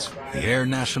NEADS. The Air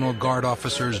National Guard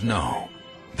officers know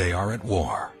they are at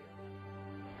war.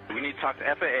 We need to talk to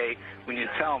FAA. We need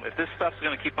to tell them if this stuff's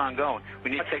going to keep on going, we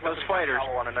need to take those fighters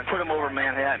and put them over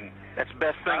Manhattan. That's the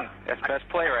best thing. That's the best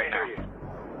play right now.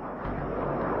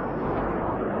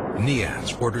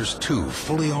 NEADS orders 2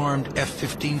 fully armed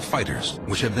F-15 fighters,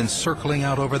 which have been circling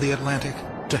out over the Atlantic,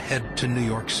 to head to New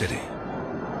York City.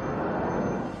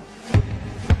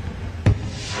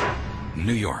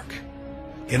 New York.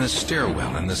 In a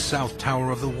stairwell in the South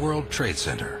Tower of the World Trade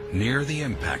Center, near the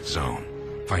impact zone,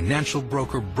 financial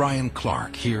broker Brian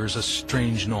Clark hears a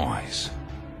strange noise.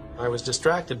 I was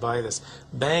distracted by this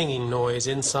banging noise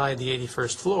inside the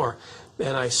 81st floor,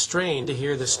 and I strained to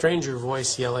hear the stranger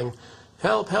voice yelling,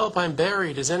 "Help, help, I'm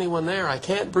buried. Is anyone there? I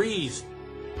can't breathe."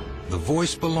 The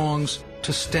voice belongs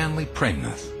to Stanley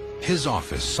Praimnath. His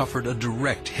office suffered a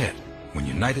direct hit when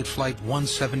United Flight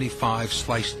 175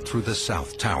 sliced through the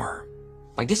South Tower.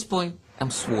 By this point,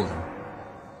 I'm swollen.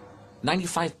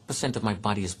 95% of my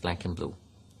body is black and blue.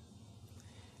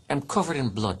 I'm covered in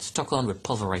blood, stuck on with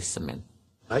pulverized cement.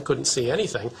 I couldn't see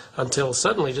anything until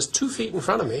suddenly, just 2 feet in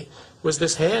front of me, was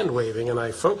this hand waving, and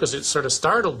I focused. It sort of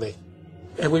startled me.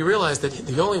 And we realized that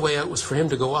the only way out was for him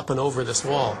to go up and over this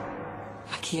wall.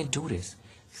 I can't do this.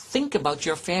 Think about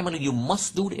your family. You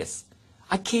must do this.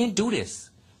 I can't do this.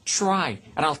 Try,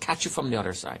 and I'll catch you from the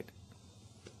other side.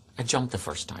 I jumped the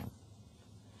first time.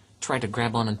 Tried to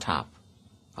grab on top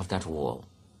of that wall,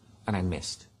 and I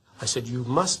missed. I said, "You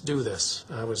must do this."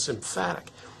 I was emphatic.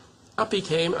 Up he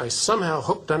came. I somehow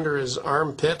hooked under his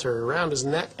armpit or around his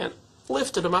neck and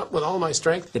lifted him up with all my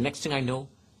strength. The next thing I know,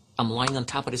 I'm lying on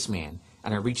top of this man,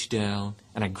 and I reach down,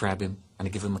 and I grab him, and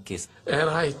I give him a kiss. And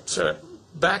I sort of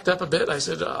backed up a bit. I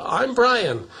said, "I'm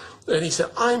Brian." And he said,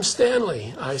 "I'm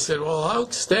Stanley." I said,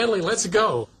 "Well, Stanley, let's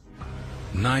go."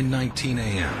 9:19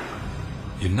 a.m.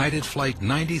 United Flight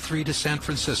 93 to San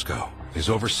Francisco is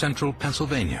over central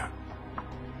Pennsylvania.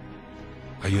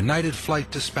 A United Flight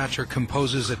dispatcher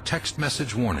composes a text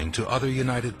message warning to other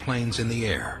United planes in the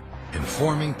air,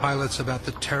 informing pilots about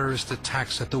the terrorist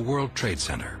attacks at the World Trade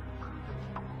Center.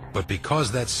 But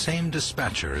because that same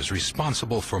dispatcher is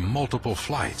responsible for multiple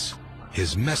flights,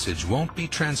 his message won't be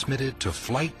transmitted to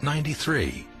Flight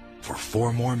 93 for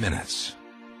 4 more minutes.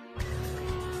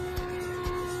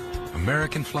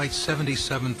 American Flight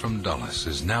 77 from Dulles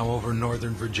is now over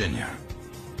Northern Virginia.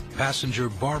 Passenger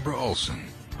Barbara Olson,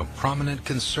 a prominent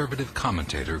conservative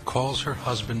commentator, calls her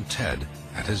husband Ted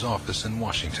at his office in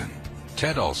Washington.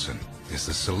 Ted Olson is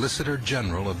the Solicitor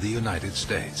General of the United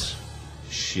States.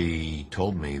 She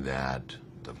told me that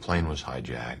the plane was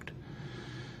hijacked,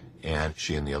 and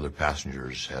she and the other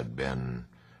passengers had been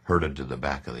herded to the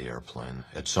back of the airplane.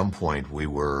 At some point,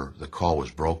 the call was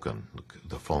broken.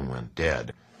 The phone went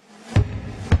dead.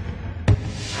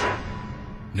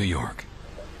 New York.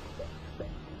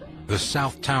 The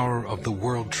South Tower of the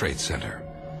World Trade Center.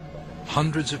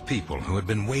 Hundreds of people who had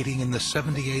been waiting in the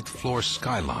 78th floor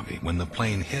sky lobby when the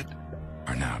plane hit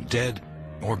are now dead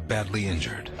or badly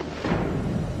injured.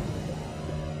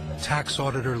 Tax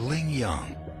auditor Ling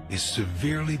Young is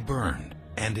severely burned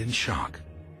and in shock.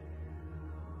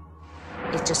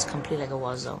 It's just complete like a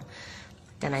war zone.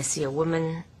 Then I see a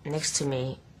woman next to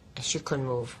me, and she couldn't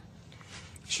move.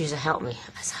 She said, "Help me."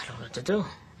 I said, "I don't know what to do."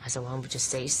 I said, "Well, just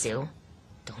stay still.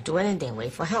 Don't do anything.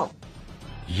 Wait for help."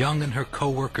 Young and her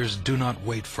co-workers do not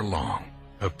wait for long.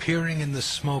 Appearing in the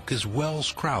smoke is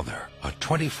Wells Crowther, a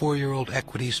 24-year-old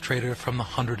equities trader from the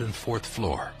 104th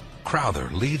floor. Crowther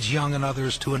leads Young and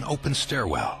others to an open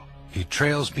stairwell. He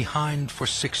trails behind for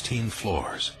 16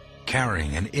 floors,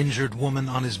 carrying an injured woman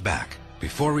on his back,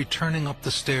 before returning up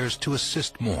the stairs to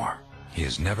assist more. He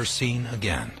is never seen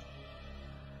again.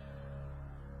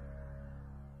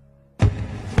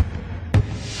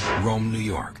 Rome, New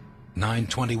York,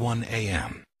 9:21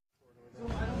 a.m.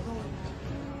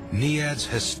 NEADS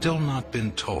has still not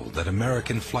been told that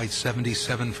American Flight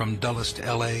 77 from Dulles to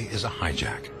LA is a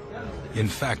hijack. In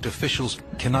fact, officials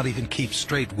cannot even keep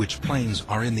straight which planes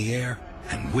are in the air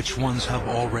and which ones have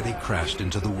already crashed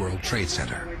into the World Trade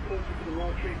Center.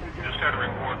 Just had a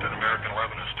report that American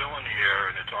 11 is still in the air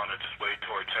and it's on its way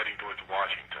heading towards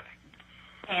Washington.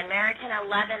 Okay, American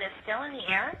 11 is still in the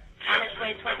air? Yes, on its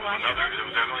way towards Washington? There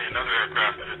was definitely another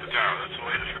aircraft that hit the tower. That's the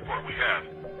latest report we have.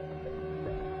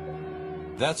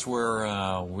 That's where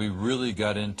we really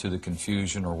got into the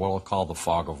confusion, or what I'll call the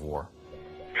fog of war.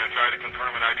 I'm going to try to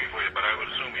confirm an ID for you, but I would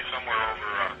assume he's somewhere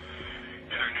over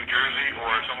either New Jersey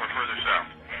or somewhere further south.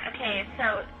 Okay,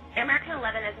 so American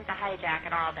 11 isn't the hijack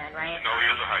at all then, right? No, he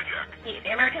is a hijack.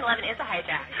 American 11 is a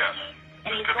hijack? Yes.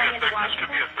 And he's going into Washington? This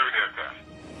could be a third aircraft.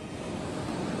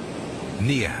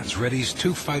 NEADS readies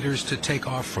 2 fighters to take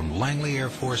off from Langley Air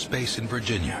Force Base in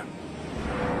Virginia.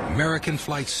 American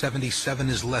Flight 77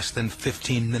 is less than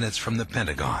 15 minutes from the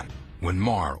Pentagon when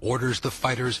Marr orders the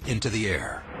fighters into the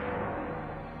air.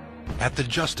 At the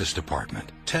Justice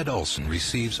Department, Ted Olson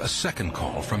receives a second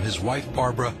call from his wife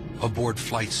Barbara aboard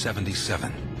Flight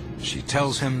 77. She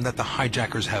tells him that the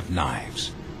hijackers have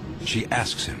knives. She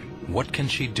asks him, what can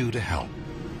she do to help?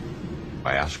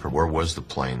 I asked her, where was the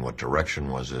plane? What direction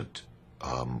was it?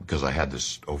 Because I had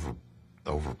this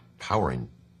overpowering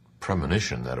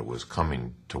premonition that it was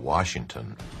coming to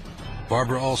Washington.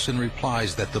 Barbara Olson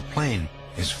replies that the plane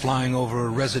is flying over a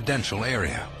residential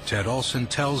area. Ted Olson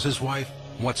tells his wife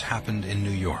what's happened in New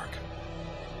York.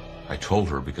 I told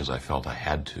her because I felt I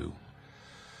had to.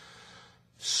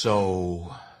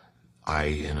 So I,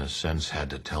 in a sense, had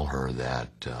to tell her that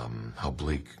how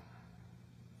bleak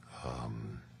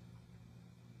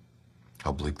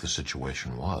the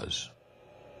situation was.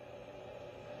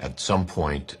 At some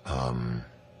point,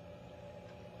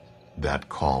 that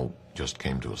call just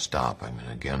came to a stop. I mean,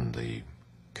 again, the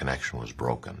connection was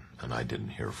broken, and I didn't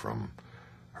hear from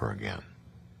her again.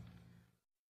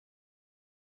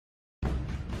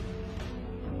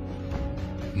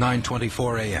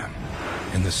 "9:24 a.m.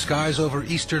 In the skies over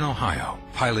eastern Ohio,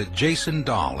 pilot Jason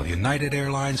Dahl of United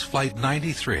Airlines Flight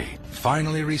 93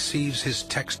 finally receives his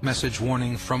text message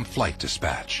warning from flight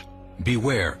dispatch.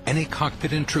 Beware any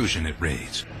cockpit intrusion, it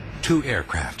reads. 2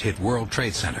 aircraft hit World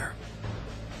Trade Center.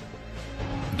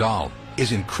 Dahl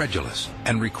is incredulous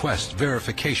and requests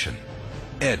verification.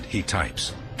 Ed, he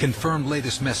types, confirm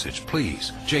latest message,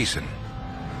 please, Jason.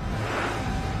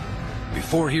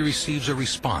 Before he receives a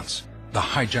response, the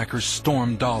hijackers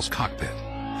storm Dahl's cockpit.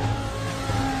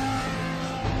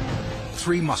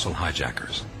 3 muscle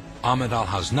hijackers, Ahmed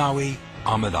al-Haznawi,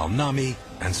 Ahmed al-Nami,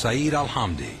 and Saeed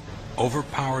al-Hamdi,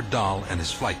 overpowered Dahl and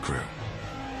his flight crew.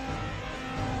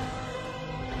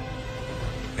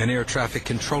 An air traffic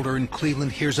controller in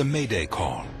Cleveland hears a Mayday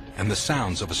call and the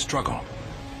sounds of a struggle.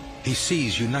 He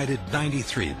sees United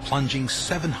 93 plunging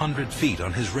 700 feet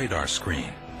on his radar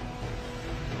screen.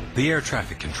 The air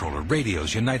traffic controller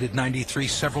radios United 93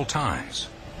 several times.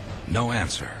 No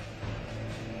answer.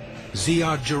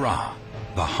 Ziad Jarrah,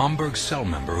 the Hamburg cell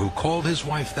member who called his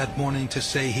wife that morning to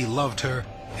say he loved her,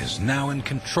 is now in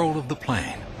control of the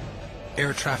plane.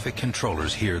 Air traffic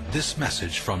controllers hear this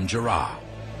message from Jarrah.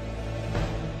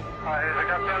 The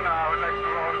captain, I would like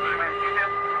to remain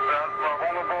seated. We're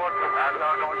home aboard and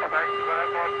are going back to the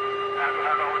airport and we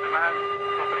have our demand,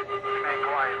 so please remain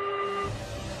quiet.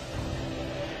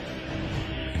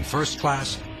 In first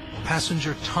class,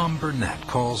 passenger Tom Burnett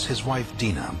calls his wife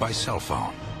Dina by cell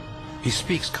phone. He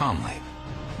speaks calmly.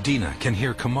 Dina can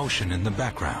hear commotion in the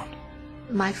background.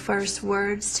 My first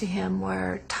words to him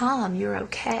were, "Tom, you're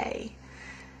okay."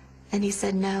 And he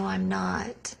said, "No, I'm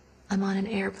not. I'm on an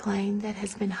airplane that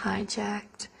has been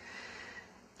hijacked."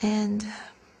 And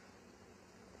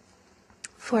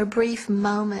for a brief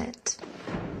moment,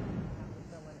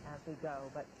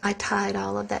 I tied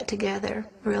all of that together,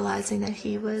 realizing that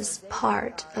he was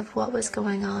part of what was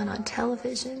going on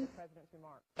television.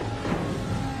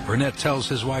 Burnett tells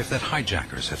his wife that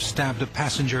hijackers have stabbed a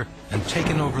passenger and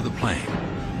taken over the plane.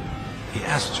 He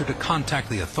asks her to contact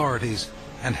the authorities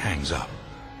and hangs up.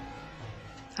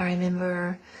 I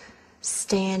remember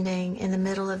standing in the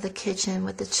middle of the kitchen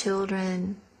with the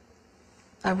children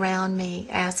around me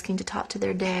asking to talk to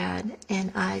their dad,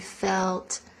 and I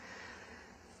felt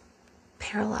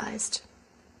paralyzed.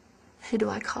 Who do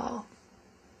I call?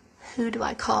 Who do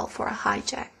I call for a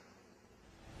hijack?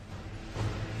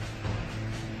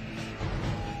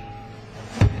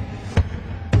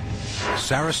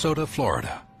 Sarasota,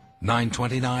 Florida,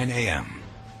 9:29 a.m.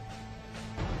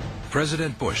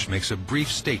 President Bush makes a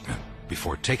brief statement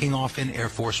before taking off in Air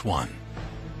Force One.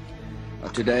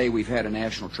 Today we've had a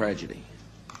national tragedy.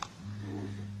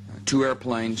 2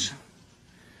 airplanes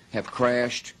have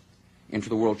crashed into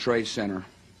the World Trade Center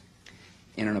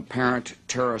in an apparent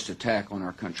terrorist attack on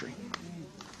our country.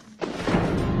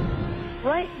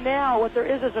 Right now, what there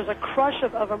is there's a crush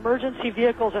of emergency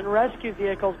vehicles and rescue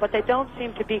vehicles, but they don't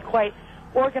seem to be quite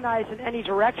organized in any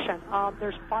direction.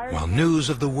 There's fire. While news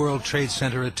of the World Trade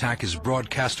Center attack is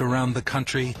broadcast around the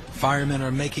country, firemen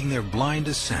are making their blind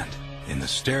ascent in the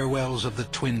stairwells of the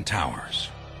Twin Towers.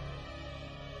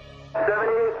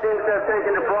 78 seems to have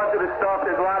taken the brunt of the stuff.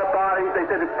 There's a lot of bodies. They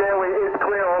said the stairway is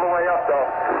clear all the way up, though.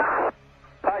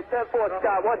 All right, 10-4,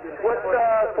 Scott. What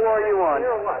floor are you on?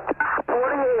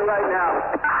 48 right now.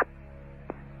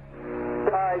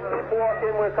 All right, keep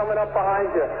walking. We're coming up behind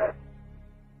you.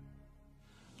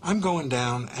 I'm going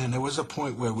down, and there was a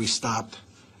point where we stopped,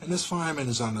 and this fireman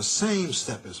is on the same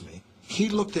step as me. He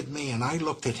looked at me, and I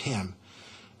looked at him,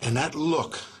 and that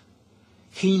look,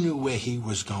 he knew where he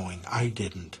was going. I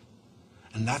didn't.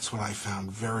 And that's what I found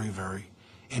very, very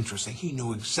interesting. He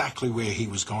knew exactly where he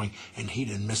was going, and he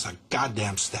didn't miss a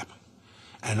goddamn step.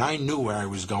 And I knew where I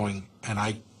was going, and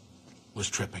I was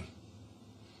tripping.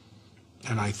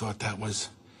 And I thought that was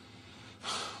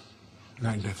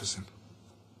magnificent.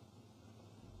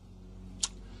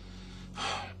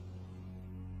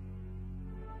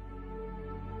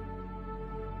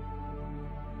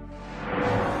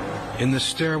 In the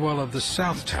stairwell of the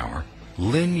South Tower,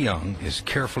 Lynn Young is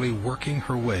carefully working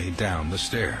her way down the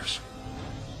stairs.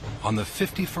 On the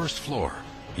 51st floor,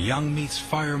 Young meets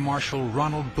Fire Marshal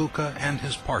Ronald Buca and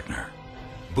his partner.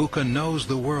 Buca knows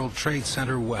the World Trade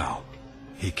Center well.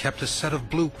 He kept a set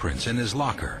of blueprints in his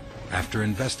locker after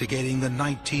investigating the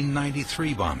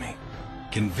 1993 bombing,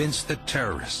 convinced that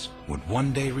terrorists would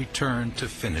one day return to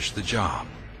finish the job.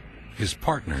 His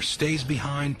partner stays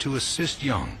behind to assist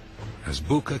Young as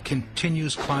Buca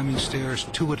continues climbing stairs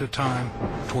 2 at a time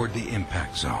toward the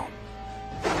impact zone.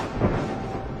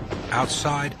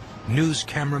 Outside, news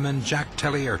cameraman Jack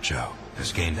Teliercho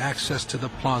has gained access to the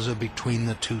plaza between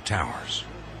the 2 towers.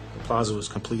 The plaza was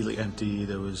completely empty.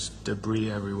 There was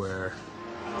debris everywhere.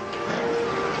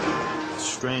 The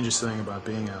strangest thing about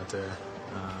being out there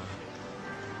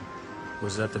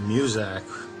was that the music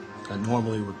that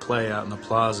normally would play out in the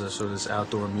plaza, so this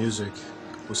outdoor music,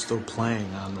 was still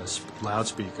playing on the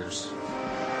loudspeakers.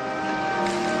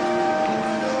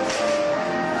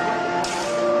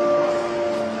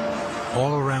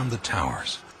 All around the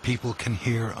towers, people can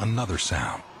hear another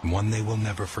sound, one they will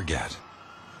never forget.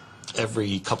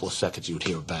 Every couple of seconds you would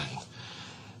hear a bang.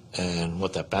 And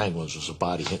what that bang was a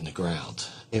body hitting the ground.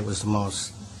 It was the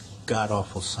most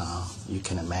god-awful sound you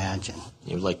can imagine.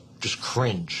 You would, like, just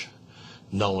cringe,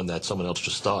 knowing that someone else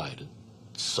just died, and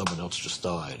someone else just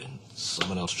died, and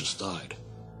someone else just died.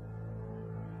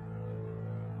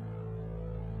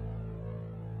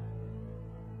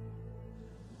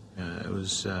 Yeah, it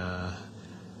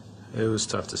was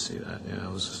tough to see that. You know,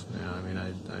 it was, you know, I mean,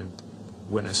 I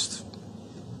witnessed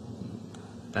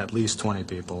at least 20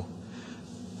 people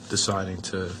deciding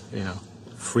to, you know,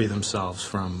 free themselves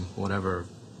from whatever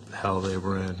hell they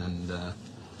were in, and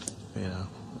you know,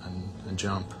 and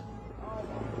jump.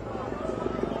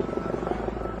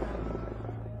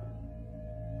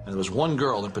 And there was one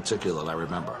girl in particular that I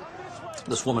remember.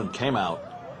 This woman came out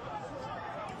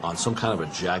on some kind of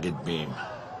a jagged beam.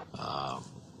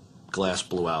 Glass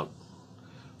blew out,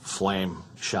 flame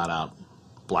shot out,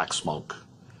 black smoke.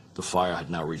 The fire had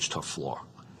now reached her floor.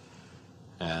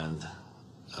 And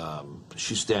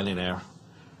she's standing there,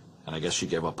 and I guess she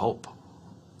gave up hope.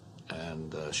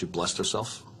 And she blessed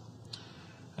herself,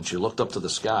 and she looked up to the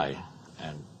sky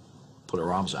and put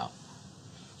her arms out,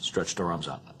 stretched her arms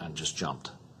out, and just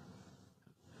jumped.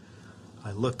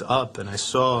 I looked up and I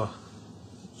saw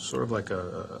sort of like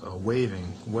a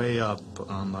waving way up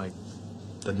on like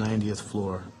the 90th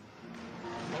floor.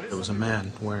 There was a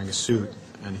man wearing a suit,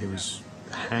 and he was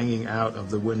hanging out of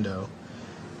the window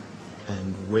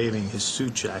and waving his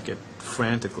suit jacket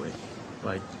frantically,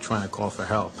 like trying to call for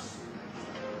help.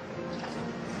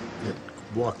 It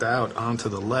walked out onto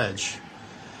the ledge,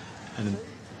 and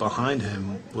behind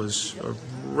him was a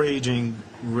raging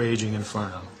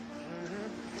inferno.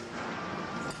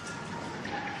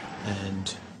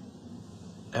 And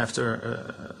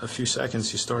after a few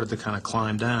seconds, he started to kind of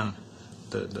climb down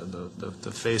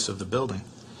the face of the building.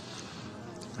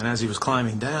 And as he was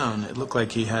climbing down, it looked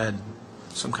like he had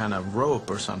some kind of rope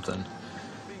or something.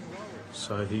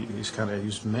 So he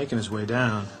was making his way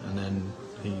down, and then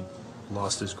he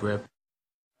lost his grip.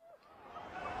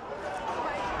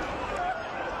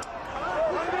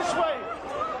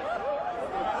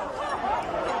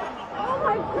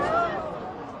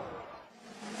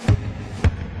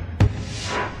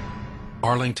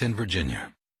 Arlington,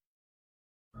 Virginia.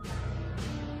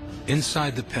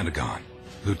 Inside the Pentagon,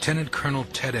 Lieutenant Colonel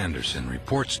Ted Anderson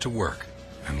reports to work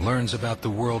and learns about the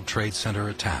World Trade Center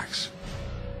attacks.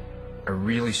 I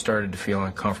really started to feel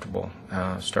uncomfortable,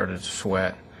 started to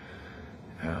sweat.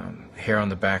 Hair on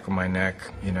the back of my neck,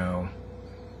 you know,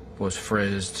 was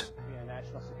frizzed. A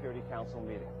National Security Council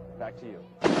meeting. Back to you.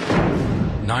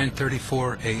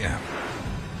 9:34 a.m.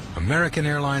 American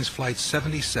Airlines Flight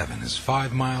 77 is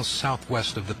 5 miles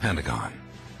southwest of the Pentagon.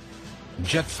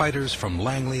 Jet fighters from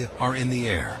Langley are in the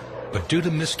air, but due to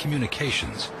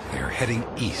miscommunications, they are heading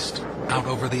east, out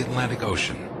over the Atlantic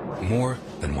Ocean, more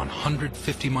than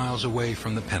 150 miles away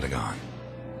from the Pentagon.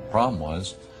 Problem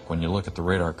was, when you look at the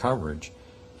radar coverage,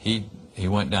 he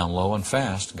went down low and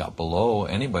fast, got below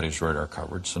anybody's radar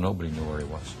coverage, so nobody knew where he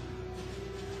was.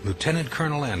 Lieutenant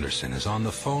Colonel Anderson is on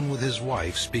the phone with his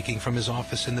wife, speaking from his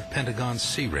office in the Pentagon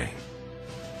Sea Ring.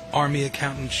 Army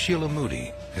accountant Sheila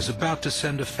Moody is about to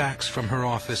send a fax from her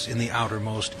office in the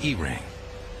outermost E-ring.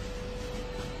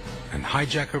 And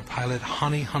hijacker pilot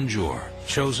Hani Hanjour,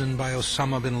 chosen by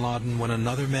Osama bin Laden when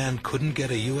another man couldn't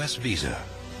get a U.S. visa,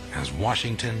 has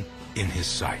Washington in his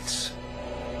sights.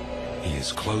 He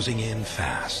is closing in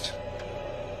fast.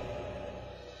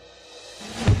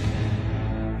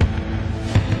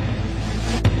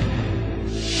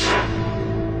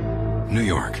 New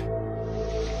York.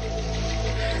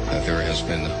 There has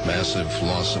been massive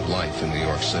loss of life in New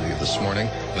York City this morning.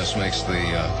 This makes the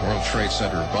World Trade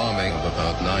Center bombing of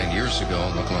about 9 years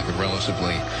ago look like a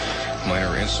relatively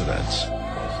minor incident.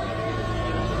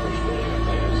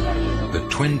 The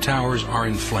Twin Towers are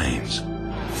in flames.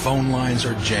 Phone lines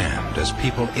are jammed as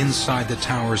people inside the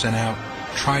towers and out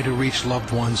try to reach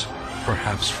loved ones,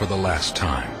 perhaps for the last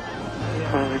time.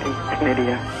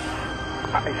 Lydia,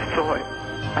 I saw it.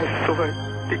 I saw it.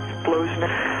 The explosion.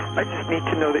 I just need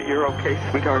to know that you're okay,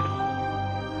 sweetheart.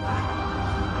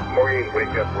 Maureen,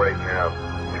 wake up right now.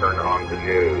 Turn on the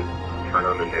news. Turn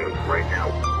on the news right now.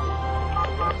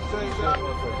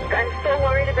 I'm so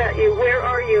worried about you. Where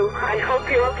are you? I hope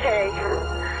you're okay.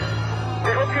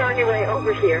 I hope you're on your way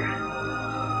over here.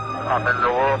 I'm in the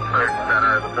World Trade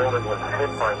Center. The building was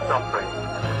hit by something.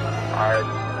 I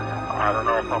don't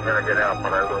know if I'm going to get out,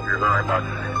 but I love you very much.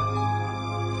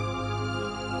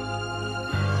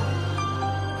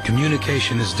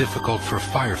 Communication is difficult for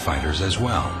firefighters as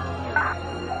well.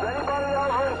 Anybody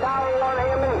over in Tower 1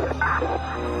 hear me?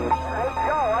 Hey,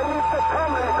 Joe, I need some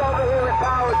companies over here in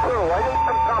Tower 2. I need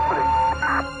some company.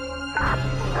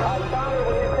 Tommy,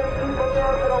 will you take people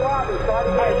down to the lobby? So I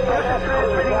can get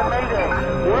transmitting a Mayday.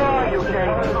 Where are you,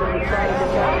 Kate? Trying to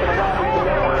get down to the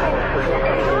lobby.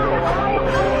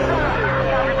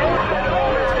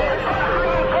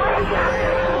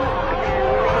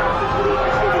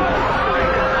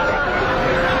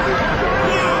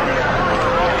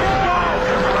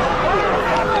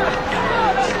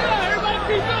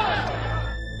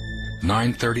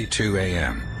 9:32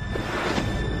 a.m.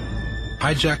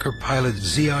 Hijacker pilot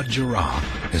Ziad Jarrah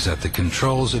is at the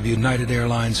controls of United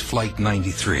Airlines Flight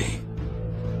 93.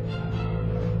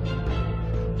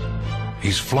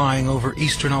 He's flying over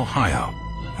eastern Ohio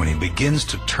when he begins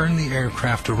to turn the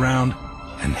aircraft around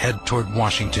and head toward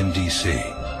Washington, D.C.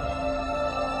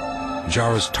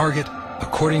 Jarrah's target,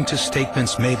 according to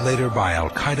statements made later by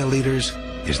Al-Qaeda leaders,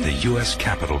 is the U.S.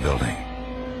 Capitol building.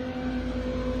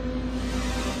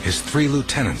 His 3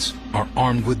 lieutenants are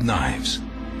armed with knives.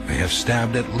 They have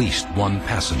stabbed at least 1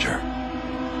 passenger.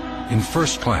 In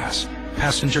first class,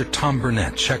 passenger Tom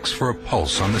Burnett checks for a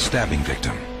pulse on the stabbing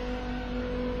victim.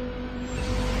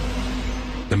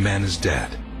 The man is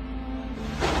dead.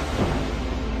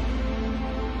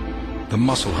 The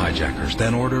muscle hijackers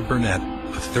then order Burnett,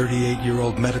 a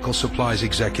 38-year-old medical supplies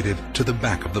executive, to the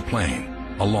back of the plane,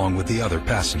 along with the other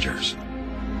passengers.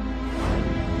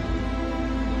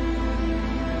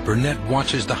 Burnett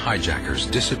watches the hijackers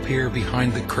disappear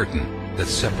behind the curtain that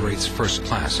separates first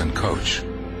class and coach.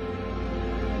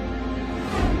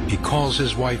 He calls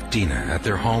his wife Dina at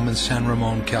their home in San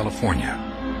Ramon, California.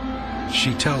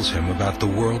 She tells him about the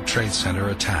World Trade Center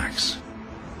attacks.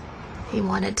 He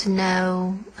wanted to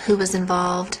know who was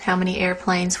involved, how many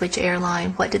airplanes, which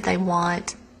airline, what did they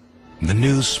want. The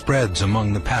news spreads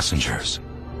among the passengers.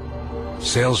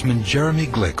 Salesman Jeremy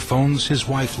Glick phones his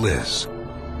wife Liz.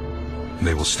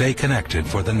 They will stay connected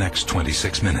for the next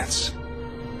 26 minutes.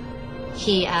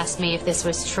 He asked me if this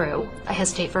was true. I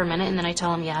hesitate for a minute and then I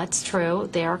tell him, yeah, it's true.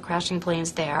 There are crashing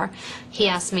planes there. He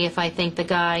asked me if I think the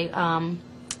guy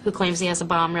who claims he has a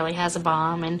bomb really has a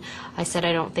bomb, and I said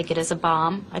I don't think it is a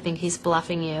bomb. I think he's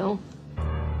bluffing you.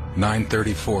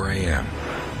 9:34 a.m.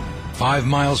 5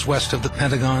 miles west of the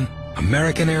Pentagon,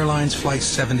 American Airlines Flight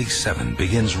 77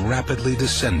 begins rapidly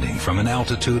descending from an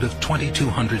altitude of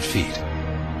 2,200 feet.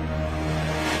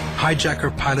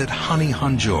 Hijacker pilot Hani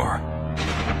Hanjour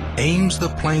aims the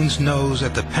plane's nose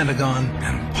at the Pentagon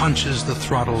and punches the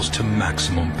throttles to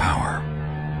maximum power.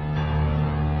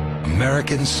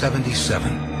 American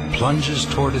 77 plunges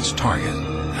toward its target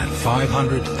at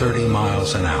 530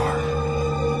 miles an hour.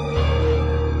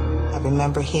 I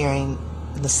remember hearing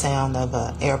the sound of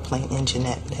an airplane engine,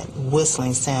 that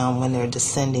whistling sound when they're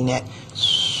descending, that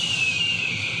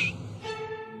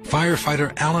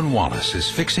Firefighter Alan Wallace is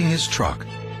fixing his truck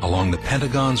along the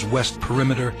Pentagon's west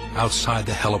perimeter outside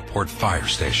the heliport fire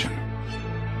station.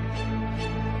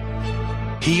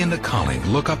 He and a colleague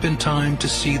look up in time to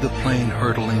see the plane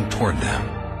hurtling toward them.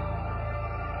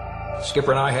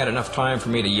 Skipper and I had enough time for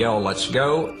me to yell, "Let's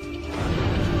go."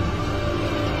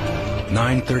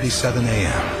 9:37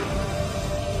 a.m.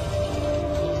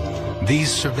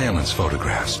 These surveillance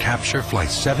photographs capture Flight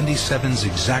 77's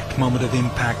exact moment of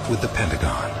impact with the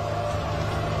Pentagon.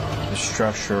 The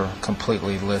structure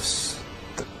completely lifts,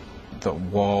 the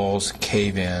walls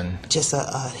cave in. Just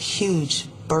a huge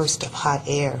burst of hot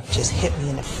air just hit me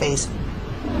in the face.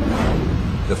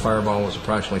 The fireball was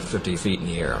approximately 50 feet in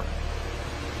the air,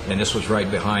 and this was right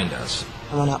behind us.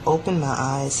 When I opened my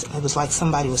eyes, it was like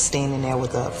somebody was standing there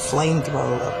with a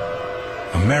flamethrower.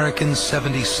 American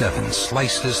 77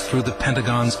 slices through the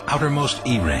Pentagon's outermost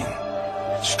E-ring,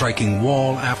 striking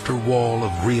wall after wall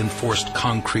of reinforced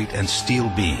concrete and steel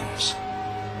beams.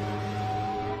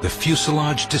 The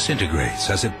fuselage disintegrates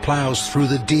as it plows through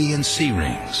the D and C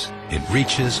rings. It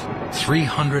reaches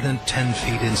 310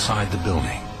 feet inside the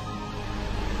building.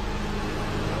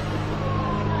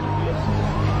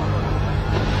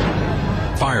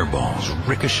 Fireballs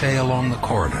ricochet along the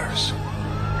corridors.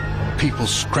 People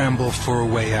scramble for a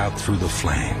way out through the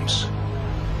flames.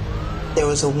 There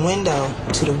was a window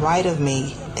to the right of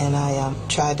me, and I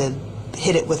tried to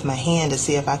hit it with my hand to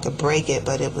see if I could break it,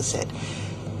 but it was at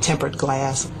tempered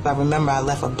glass. I remember I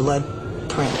left a blood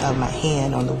print of my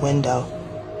hand on the window.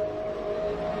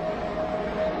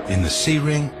 In the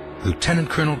C-ring,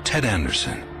 Lieutenant Colonel Ted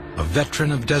Anderson, a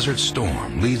veteran of Desert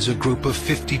Storm, leads a group of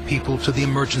 50 people to the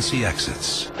emergency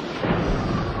exits.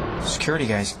 Security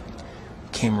guys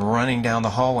came running down the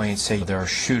hallway and said, there are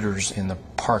shooters in the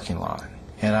parking lot.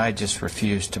 And I just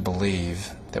refused to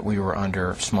believe that we were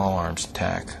under small arms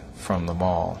attack from the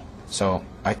mall. So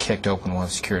I kicked open one of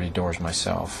the security doors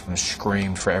myself and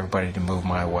screamed for everybody to move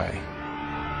my way.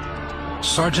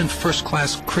 Sergeant First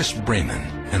Class Chris Brayman,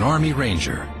 an Army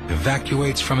Ranger,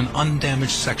 evacuates from an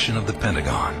undamaged section of the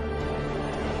Pentagon.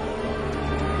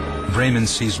 Brayman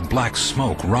sees black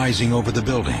smoke rising over the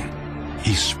building.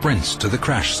 He sprints to the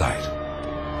crash site.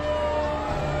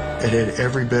 It had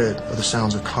every bit of the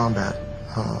sounds of combat,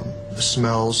 the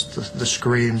smells, the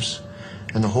screams,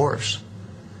 and the horrors.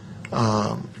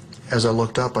 As I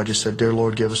looked up, I just said, "Dear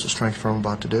Lord, give us the strength for what I'm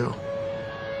about to do."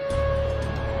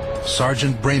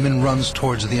 Sergeant Brayman runs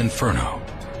towards the inferno.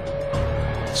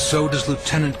 So does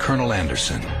Lieutenant Colonel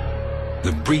Anderson.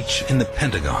 The breach in the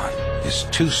Pentagon is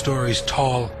 2 stories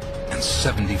tall and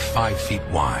 75 feet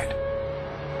wide.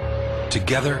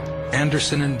 Together,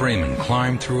 Anderson and Brayman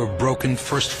climb through a broken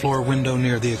first-floor window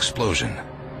near the explosion.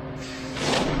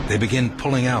 They begin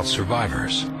pulling out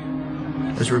survivors.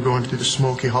 As we were going through the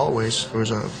smoky hallways, there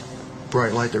was a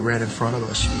bright light that ran in front of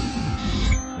us.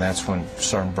 That's when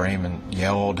Sergeant Brayman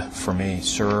yelled for me,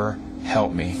 "Sir,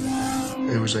 help me."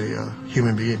 It was a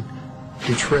human being.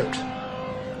 He tripped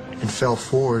and fell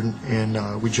forward,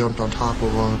 and we jumped on top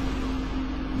of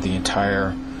him. The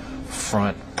entire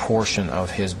front portion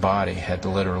of his body had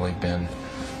literally been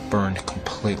burned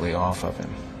completely off of him.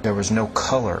 There was no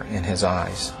color in his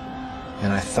eyes.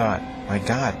 And I thought, my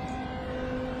God,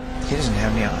 he doesn't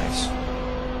have any eyes.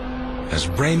 As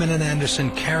Brayman and Anderson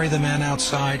carry the man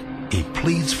outside, he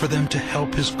pleads for them to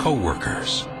help his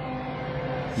co-workers.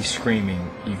 He's screaming,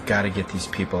 "You've got to get these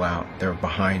people out. They're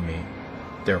behind me.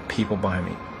 There are people behind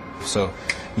me." So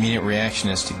immediate reaction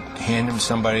is to hand him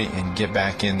somebody and get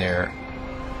back in there.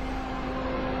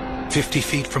 50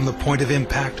 feet from the point of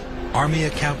impact, Army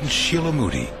accountant Sheila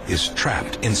Moody is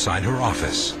trapped inside her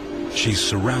office. She's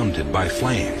surrounded by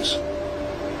flames.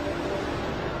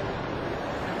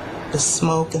 The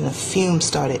smoke and the fumes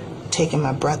started taking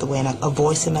my breath away, and a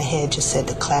voice in my head just said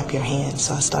to clap your hands.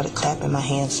 So I started clapping my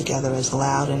hands together as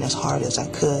loud and as hard as I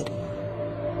could.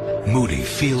 Moody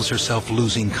feels herself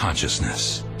losing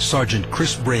consciousness. Sergeant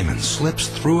Chris Brayman slips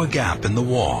through a gap in the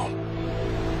wall.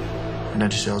 And I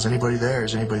just yelled, "Is anybody there?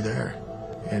 Is anybody there?"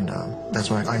 And that's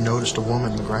when I noticed a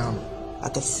woman on the ground. I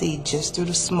could see just through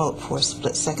the smoke for a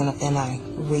split second, and I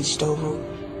reached over.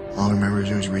 All I remember is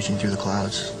he was reaching through the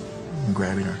clouds and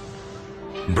grabbing her.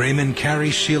 Brayman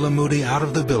carries Sheila Moody out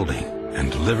of the building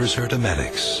and delivers her to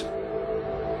medics.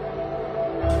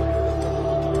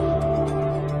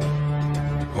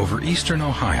 Over eastern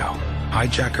Ohio,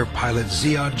 hijacker pilot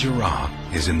Ziad Jarrah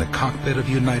is in the cockpit of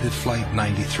United Flight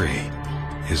 93.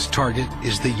 His target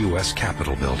is the U.S.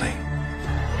 Capitol building.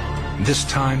 This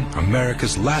time,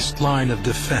 America's last line of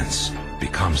defense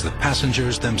becomes the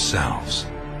passengers themselves.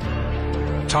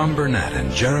 Tom Burnett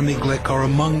and Jeremy Glick are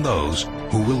among those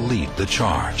who will lead the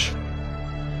charge.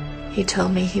 He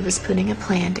told me he was putting a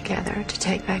plan together to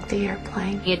take back the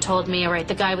airplane. He had told me, all right,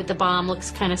 the guy with the bomb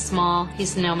looks kind of small.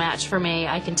 He's no match for me.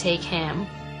 I can take him.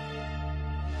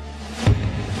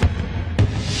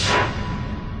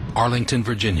 Arlington,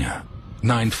 Virginia,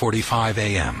 9:45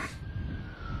 a.m.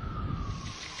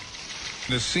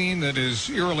 A scene that is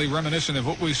eerily reminiscent of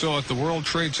what we saw at the World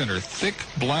Trade Center. Thick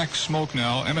black smoke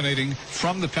now emanating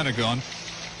from the Pentagon.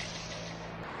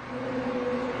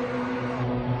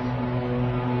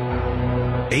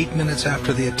 Eight minutes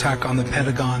after the attack on the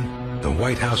Pentagon, the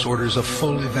White House orders a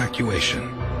full evacuation.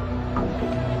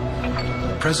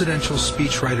 Presidential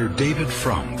speechwriter David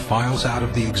Frum files out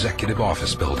of the Executive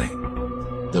Office building.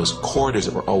 Those corridors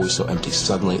that were always so empty,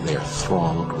 suddenly they are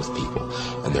thronged with people,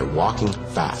 and they're walking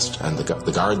fast, and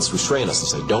the guards restrain us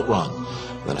and say, don't run.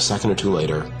 And then a second or two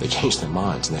later, they change their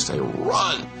minds, and they say,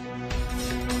 run!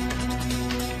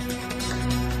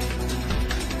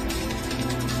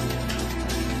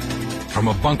 From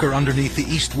a bunker underneath the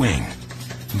East Wing,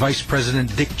 Vice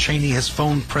President Dick Cheney has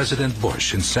phoned President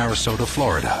Bush in Sarasota,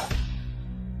 Florida.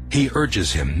 He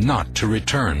urges him not to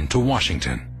return to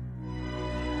Washington.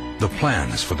 The plan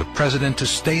is for the president to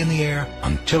stay in the air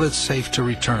until it's safe to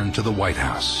return to the White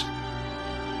House.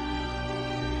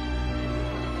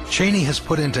 Cheney has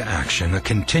put into action a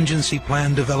contingency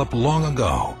plan developed long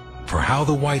ago for how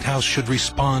the White House should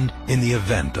respond in the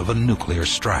event of a nuclear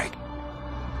strike.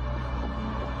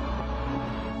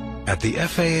 At the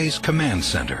FAA's command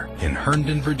center in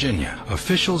Herndon, Virginia,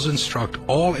 officials instruct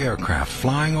all aircraft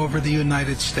flying over the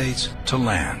United States to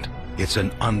land. It's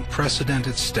an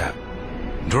unprecedented step.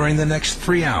 During the next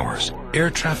 3 hours,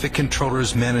 air traffic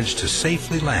controllers managed to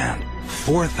safely land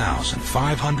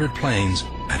 4,500 planes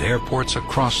at airports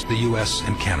across the U.S.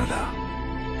 and Canada.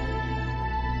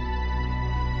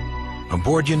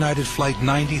 Aboard United Flight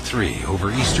 93 over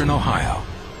eastern Ohio,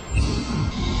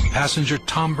 passenger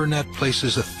Tom Burnett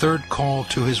places a third call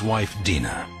to his wife,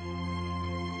 Dina.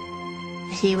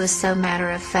 He was so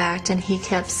matter-of-fact, and he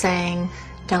kept saying,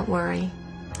 don't worry,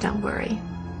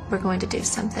 we're going to do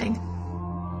something.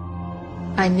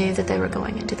 I knew that they were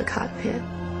going into the cockpit.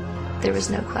 There was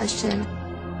no question.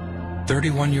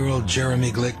 31-year-old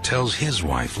Jeremy Glick tells his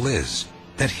wife, Liz,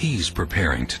 that he's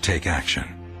preparing to take action.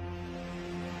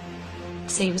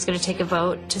 So he was going to take a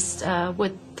vote just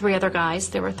with 3 other guys.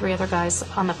 There were 3 other guys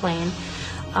on the plane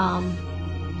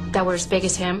that were as big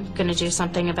as him, going to do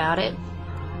something about it.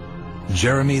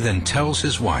 Jeremy then tells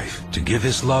his wife to give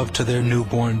his love to their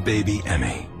newborn baby,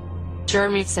 Emmy.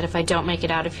 Jeremy said, if I don't make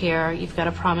it out of here, you've got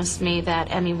to promise me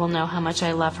that Emmy will know how much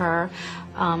I love her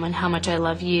and how much I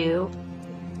love you.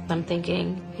 I'm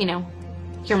thinking, you know,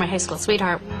 you're my high school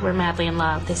sweetheart. We're madly in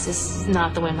love. This is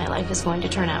not the way my life is going to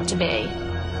turn out to be.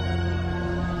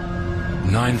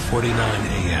 9:49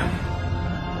 a.m.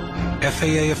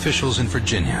 FAA officials in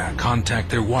Virginia contact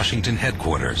their Washington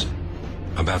headquarters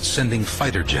about sending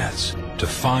fighter jets to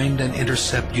find and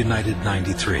intercept United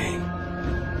 93.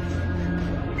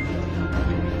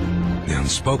 The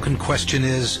unspoken question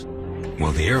is,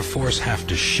 will the Air Force have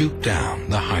to shoot down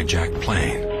the hijacked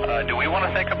plane? Do we want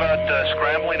to think about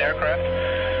scrambling aircraft?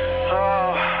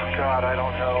 Oh, God, I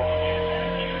don't know.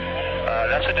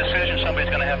 That's a decision somebody's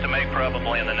going to have to make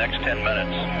probably in the next 10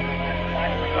 minutes.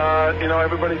 You know,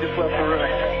 everybody just left the room.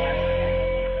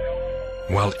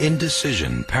 While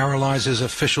indecision paralyzes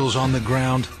officials on the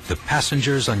ground, the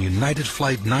passengers on United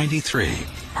Flight 93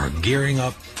 are gearing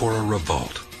up for a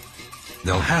revolt.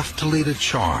 They'll have to lead a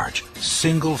charge,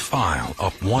 single file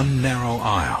up one narrow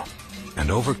aisle,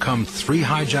 and overcome 3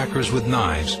 hijackers with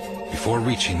knives before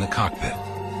reaching the cockpit.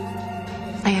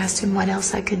 I asked him what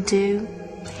else I could do.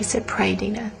 He said, pray,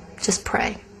 Dina. Just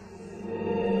pray.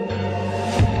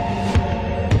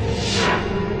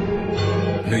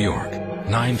 New York,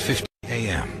 9:50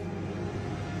 a.m.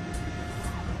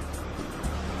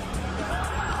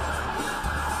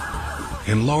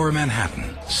 In Lower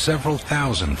Manhattan, several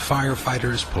thousand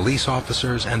firefighters, police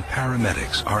officers, and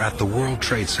paramedics are at the World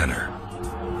Trade Center.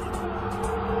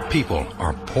 People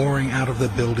are pouring out of the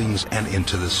buildings and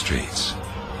into the streets.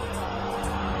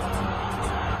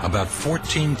 About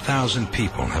 14,000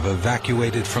 people have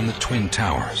evacuated from the Twin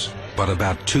Towers, but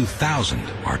about 2,000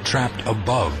 are trapped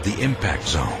above the impact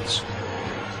zones.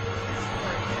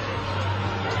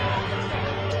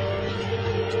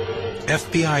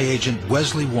 FBI agent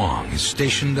Wesley Wong is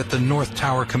stationed at the North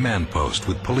Tower command post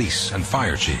with police and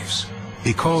fire chiefs.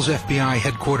 He calls FBI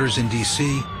headquarters in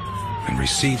D.C. and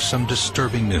receives some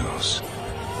disturbing news.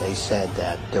 They said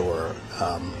that there were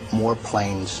more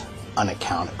planes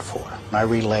unaccounted for. I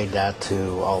relayed that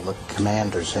to all the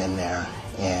commanders in there,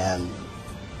 and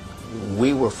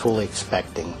we were fully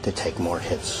expecting to take more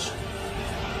hits.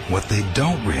 What they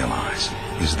don't realize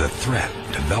is the threat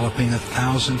developing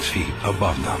 1,000 feet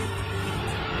above them.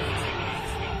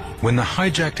 When the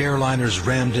hijacked airliners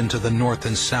rammed into the North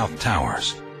and South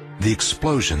Towers, the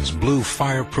explosions blew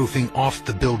fireproofing off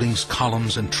the building's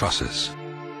columns and trusses.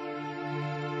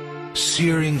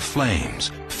 searing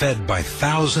flames, fed by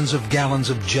thousands of gallons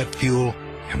of jet fuel,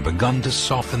 have begun to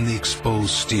soften the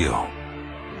exposed steel.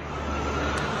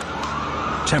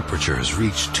 Temperatures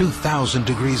reach 2,000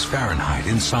 degrees Fahrenheit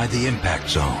inside the impact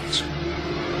zones.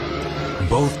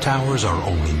 Both towers are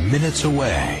only minutes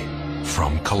away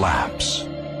from collapse.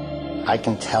 I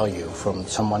can tell you from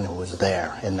someone who was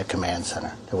there in the command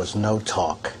center, there was no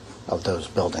talk of those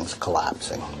buildings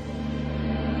collapsing.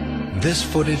 This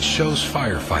footage shows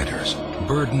firefighters,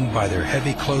 burdened by their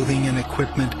heavy clothing and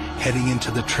equipment, heading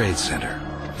into the trade center.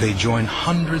 They join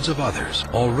hundreds of others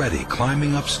already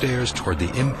climbing upstairs toward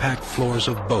the impact floors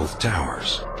of both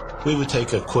towers. We would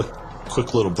take a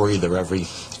quick little breather every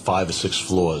 5 or 6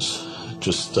 floors.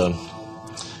 Just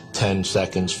 10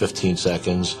 seconds, 15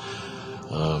 seconds.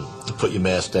 Put your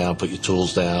mask down, put your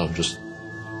tools down, just,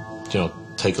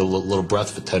 take a little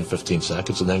breath for 10, 15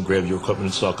 seconds, and then grab your equipment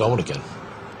and start going again.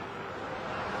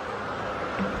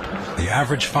 The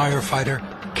average firefighter,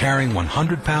 carrying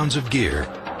 100 pounds of gear,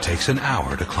 takes an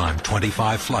hour to climb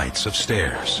 25 flights of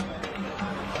stairs.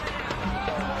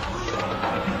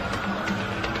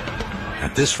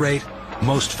 At this rate,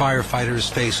 most firefighters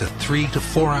face a 3 to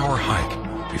 4 hour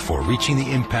hike before reaching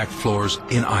the impact floors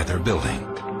in either building.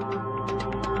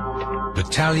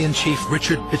 Battalion Chief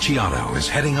Richard Picciotto is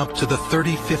heading up to the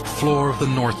 35th floor of the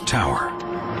North Tower.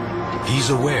 He's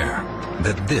aware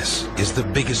that this is the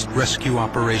biggest rescue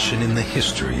operation in the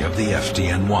history of the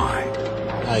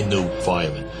FDNY. I knew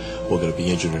firemen were going to be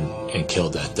injured and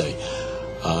killed that day.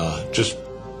 Just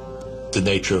the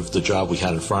nature of the job we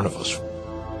had in front of us.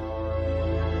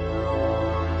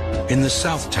 In the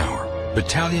South Tower,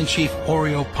 Battalion Chief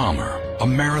Oreo Palmer, a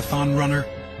marathon runner,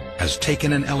 has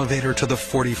taken an elevator to the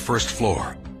 41st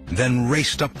floor, then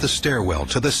raced up the stairwell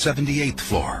to the 78th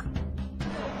floor.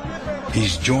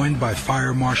 He's joined by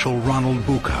Fire Marshal Ronald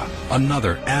Buca,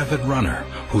 another avid runner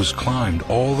who's climbed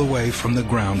all the way from the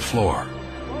ground floor.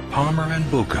 Palmer and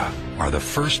Buca are the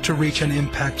first to reach an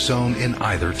impact zone in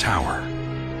either tower.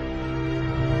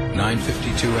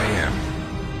 9:52 a.m.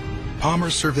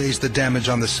 Palmer surveys the damage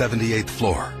on the 78th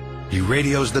floor. He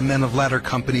radios the men of Ladder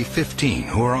Company 15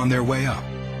 who are on their way up.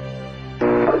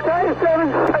 Battalion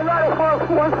 7, Ladder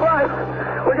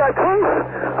 415. We got 2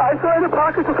 isolated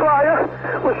pockets of fire.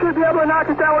 We should be able to knock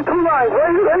it down with 2 lines.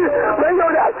 Radio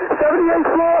that. 78th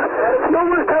floor,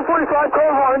 numbers 1045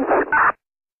 code 1.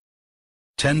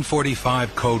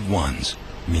 1045 code 1s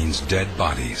means dead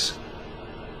bodies.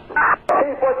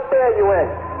 Chief, what stand you in?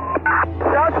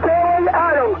 South Stairway,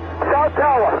 Adam. South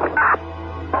Tower.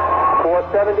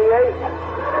 478.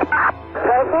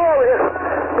 South floor over here.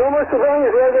 Numerous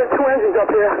civilians. We're going to get 2 engines up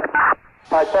here.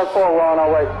 All right, 10-4, we're on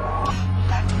our way.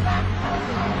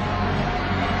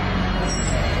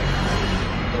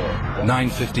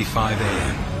 (9:55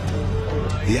 a.m.)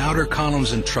 The outer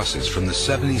columns and trusses from the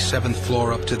 77th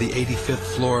floor up to the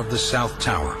 85th floor of the South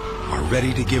Tower are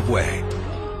ready to give way.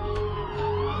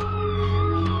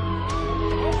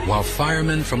 While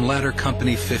firemen from Ladder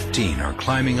Company 15 are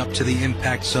climbing up to the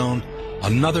impact zone,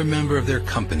 another member of their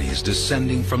company is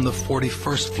descending from the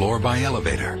 41st floor by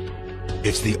elevator.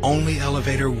 It's the only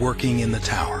elevator working in the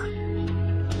tower.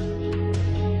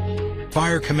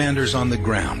 Fire commanders on the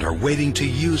ground are waiting to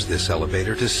use this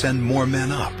elevator to send more men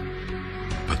up.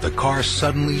 But the car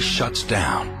suddenly shuts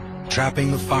down,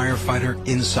 trapping the firefighter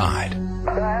inside.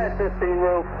 Go ahead, 15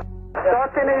 roof.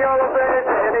 Stuck in the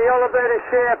elevator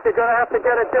shaft. You're going to have to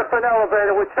get a different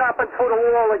elevator. We're chopping through the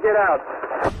wall to get out.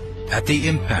 At the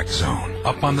impact zone,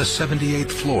 up on the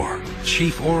 78th floor,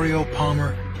 Chief Oreo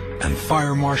Palmer and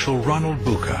Fire Marshal Ronald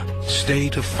Buca stay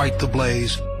to fight the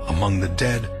blaze among the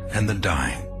dead and the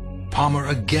dying. Palmer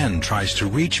again tries to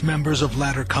reach members of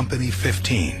Ladder Company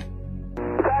 15.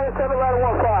 Battalion 7, Ladder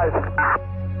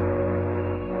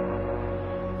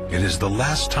 15. It is the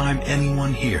last time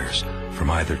anyone hears from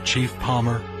either Chief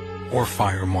Palmer or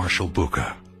Fire Marshal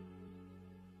Buca.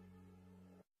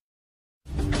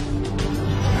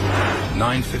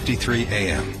 9:53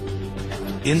 a.m.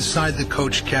 Inside the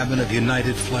coach cabin of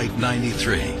United Flight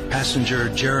 93, passenger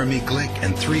Jeremy Glick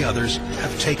and 3 others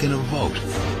have taken a vote.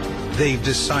 They've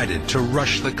decided to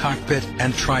rush the cockpit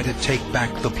and try to take back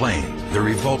the plane. The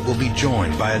revolt will be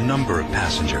joined by a number of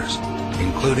passengers,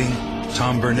 including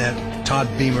Tom Burnett, Todd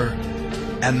Beamer,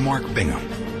 and Mark Bingham.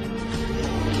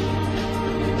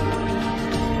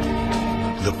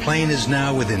 The plane is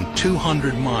now within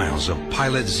 200 miles of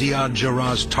pilot Ziad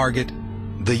Jarrah's target,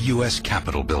 the U.S.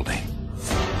 Capitol building.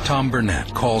 Tom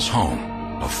Burnett calls home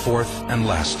a 4th and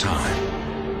last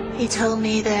time. He told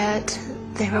me that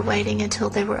they were waiting until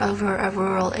they were over a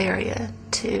rural area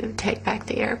to take back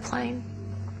the airplane.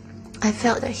 I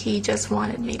felt that he just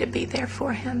wanted me to be there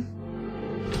for him.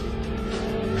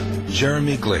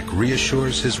 Jeremy Glick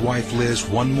reassures his wife Liz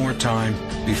one more time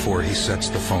before he sets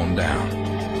the phone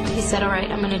down. He said, all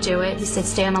right, I'm going to do it. He said,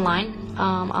 stay on the line.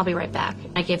 I'll be right back.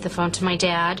 I gave the phone to my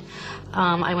dad.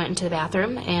 I went into the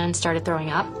bathroom and started throwing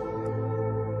up.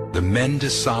 The men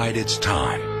decide it's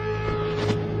time.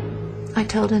 I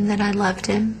told him that I loved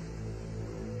him.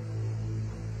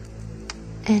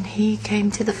 And he came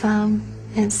to the phone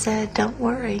and said, don't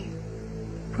worry,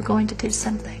 we're going to do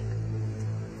something.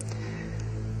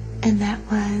 And that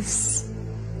was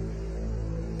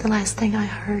the last thing I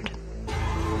heard.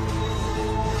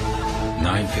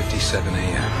 9:57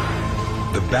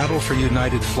 a.m. The battle for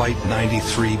United Flight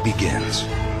 93 begins.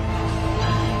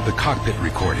 The cockpit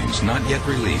recordings, not yet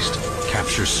released,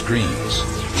 capture screams,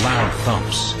 loud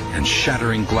thumps, and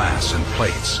shattering glass and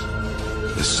plates.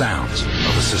 The sounds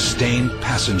of a sustained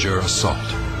passenger assault.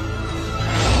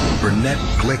 Burnett,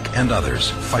 Glick, and others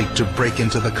fight to break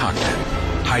into the cockpit.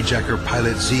 Hijacker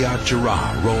pilot Ziad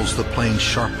Jarrah rolls the plane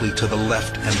sharply to the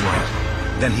left and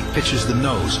right. Then he pitches the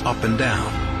nose up and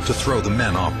down to throw the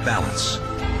men off balance.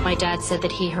 My dad said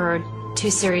that he heard two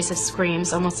series of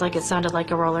screams, almost like it sounded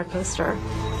like a roller coaster.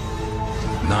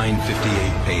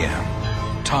 9:58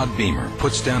 a.m. Todd Beamer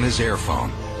puts down his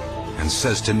airphone and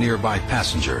says to nearby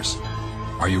passengers,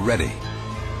 "Are you ready?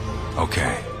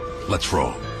 Okay, let's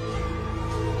roll."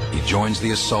 He joins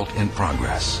the assault in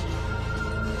progress.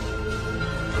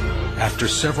 After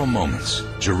several moments,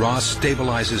 Jarrah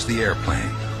stabilizes the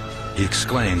airplane. He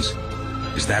exclaims,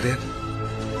 "Is that it?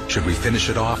 Should we finish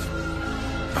it off?"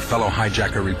 A fellow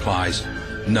hijacker replies,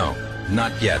 "No,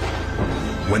 not yet.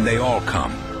 When they all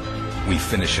come, we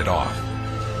finish it off."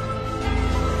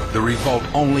 The revolt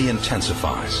only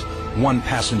intensifies. One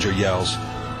passenger yells,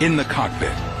 "In the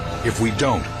cockpit. If we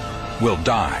don't, we'll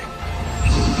die."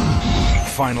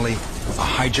 Finally, a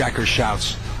hijacker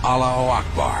shouts, "Allahu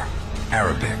Akbar,"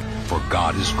 Arabic, for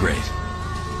God is great.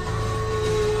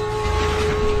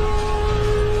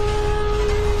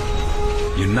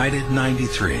 United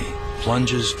 93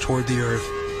 plunges toward the Earth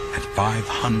at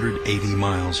 580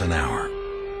 miles an hour.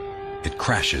 It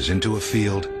crashes into a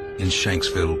field in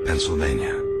Shanksville,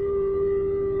 Pennsylvania.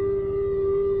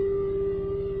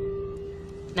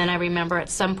 Then I remember at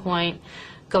some point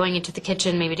going into the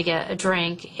kitchen maybe to get a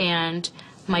drink, and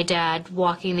my dad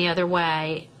walking the other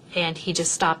way, and he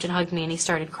just stopped and hugged me and he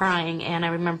started crying. And I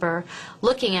remember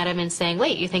looking at him and saying,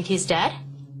 "Wait, you think he's dead?"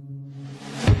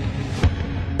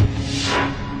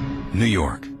 New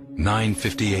York,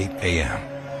 9:58 a.m.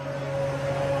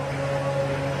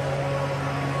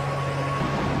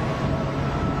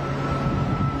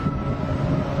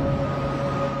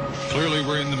 Clearly,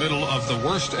 we're in the middle of the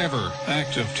worst ever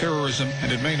act of terrorism,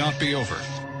 and it may not be over.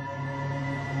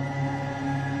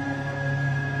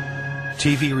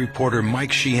 TV reporter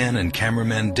Mike Sheehan and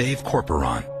cameraman Dave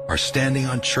Corporon are standing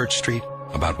on Church Street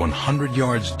about 100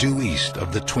 yards due east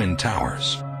of the Twin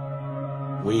Towers.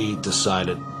 We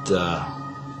decided the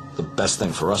best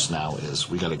thing for us now is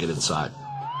we got to get inside.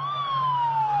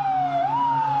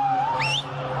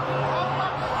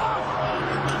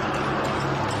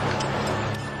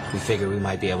 We figured we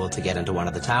might be able to get into one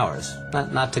of the towers.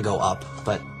 Not to go up,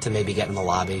 but to maybe get in the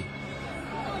lobby.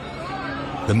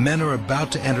 The men are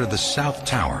about to enter the South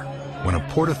Tower when a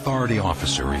Port Authority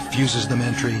officer refuses them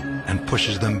entry and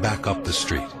pushes them back up the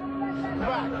street.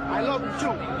 I love you too.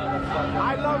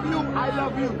 I love you. I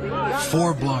love you.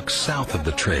 4 blocks south of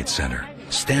the Trade Center,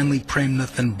 Stanley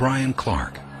Premnath and Brian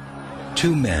Clark,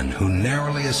 2 men who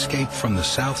narrowly escaped from the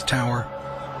South Tower,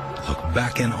 look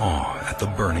back in awe at the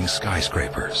burning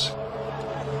skyscrapers.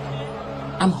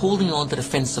 I'm holding on to the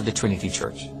fence of the Trinity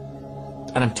Church,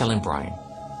 and I'm telling Brian,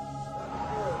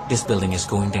 this building is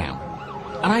going down.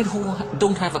 And I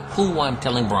don't have a clue why I'm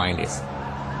telling Brian this.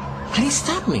 And he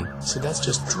stopped me. So that's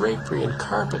just drapery and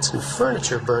carpets and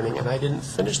furniture burning, and I didn't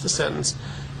finish the sentence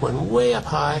when way up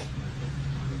high,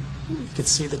 you could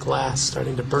see the glass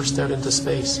starting to burst out into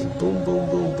space, and boom, boom,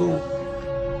 boom, boom.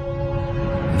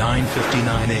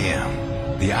 9:59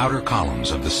 a.m. The outer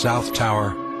columns of the South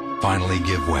Tower finally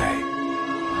give way.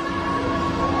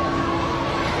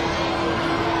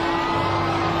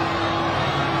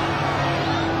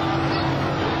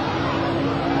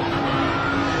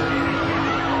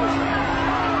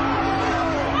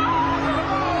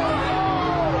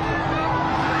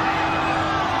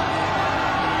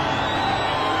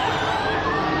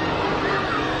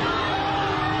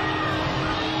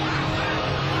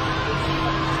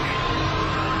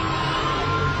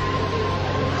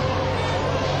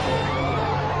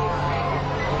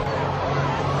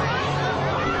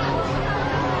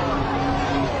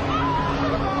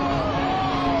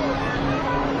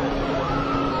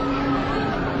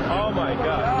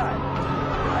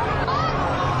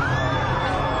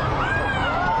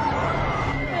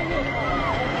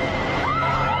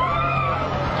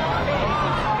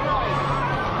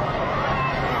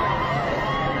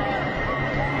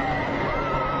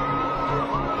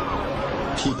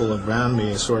 people around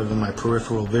me, sort of in my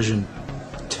peripheral vision,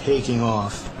 taking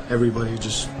off. Everybody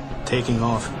just taking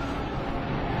off.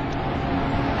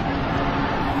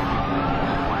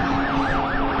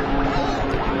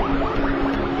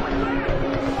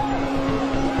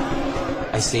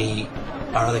 I see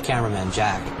our other cameraman,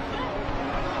 Jack.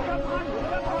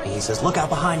 He says, "Look out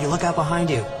behind you, look out behind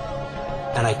you."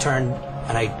 And I turn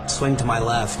and I swing to my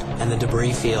left, and the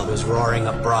debris field was roaring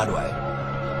up Broadway.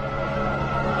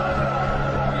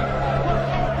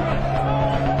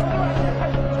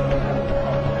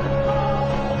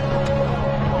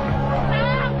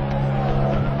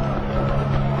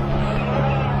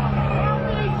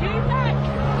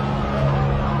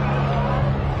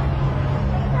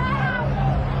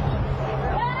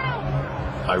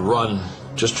 I run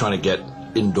just trying to get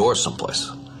indoors someplace,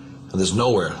 and there's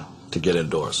nowhere to get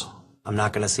indoors. I'm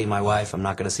not going to see my wife. I'm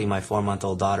not going to see my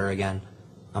 4-month-old daughter again.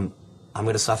 I'm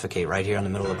going to suffocate right here in the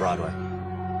middle of Broadway.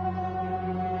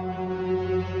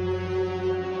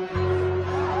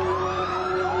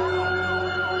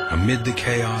 Amid the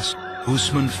chaos,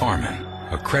 Usman Farman,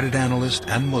 a credit analyst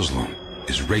and Muslim,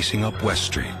 is racing up West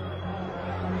Street.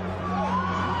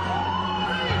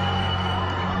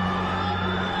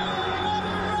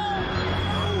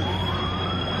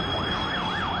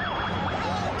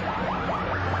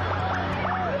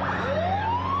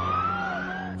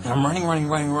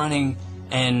 I'm running,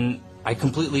 and I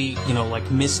completely, like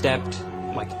misstepped,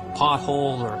 like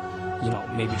pothole, or,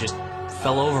 maybe just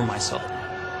fell over myself.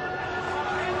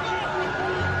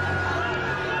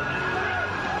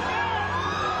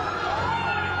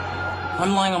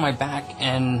 I'm lying on my back,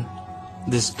 and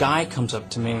this guy comes up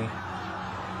to me.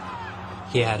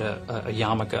 He had a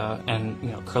yarmulke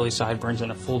and, curly sideburns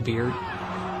and a full beard.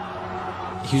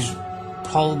 He was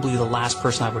probably the last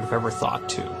person I would have ever thought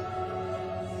to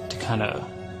kind of,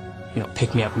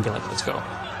 pick me up and be like, let's go.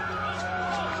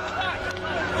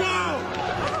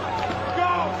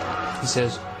 He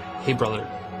says, "Hey brother,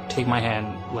 take my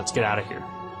hand, let's get out of here."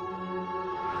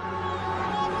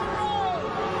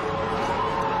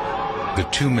 The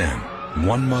two men,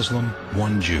 one Muslim,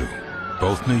 one Jew,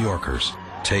 both New Yorkers,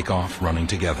 take off running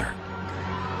together.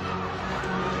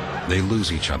 They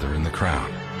lose each other in the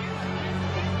crowd.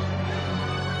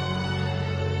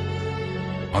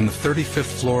 On the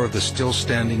 35th floor of the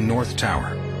still-standing North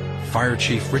Tower, Fire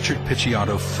Chief Richard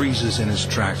Picciotto freezes in his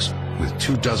tracks with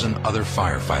 24 other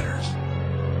firefighters.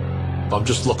 I'm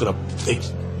just looking up,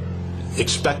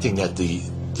 expecting that the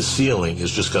ceiling is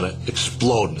just going to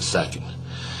explode in a second.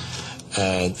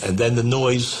 And then the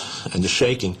noise and the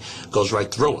shaking goes right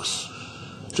through us.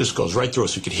 It just goes right through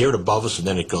us. You could hear it above us, and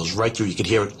then it goes right through. You could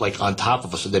hear it like on top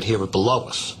of us, and then hear it below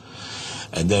us.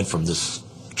 And then from this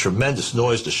tremendous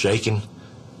noise, the shaking,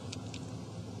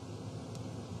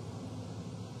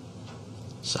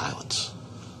 silence.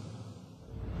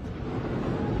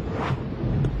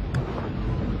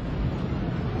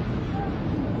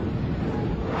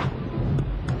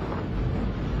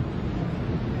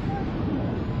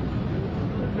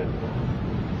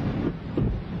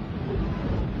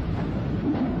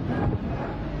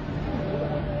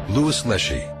 Louis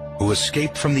Leshy, who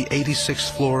escaped from the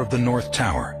 86th floor of the North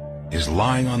Tower, is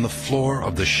lying on the floor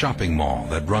of the shopping mall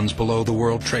that runs below the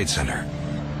World Trade Center.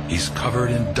 He's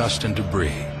covered in dust and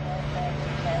debris.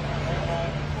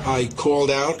 I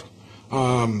called out.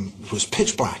 It was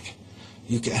pitch black.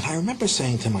 And I remember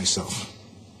saying to myself,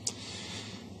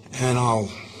 and I'll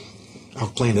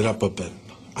clean it up a bit,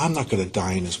 I'm not going to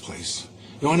die in this place.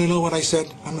 You want to know what I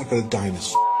said? I'm not going to die in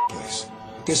this place.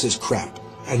 This is crap,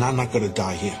 and I'm not going to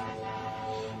die here.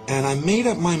 And I made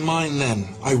up my mind then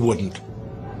I wouldn't.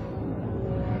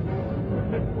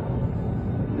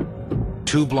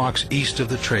 2 blocks east of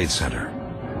the Trade Center,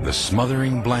 the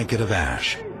smothering blanket of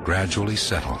ash gradually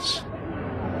settles.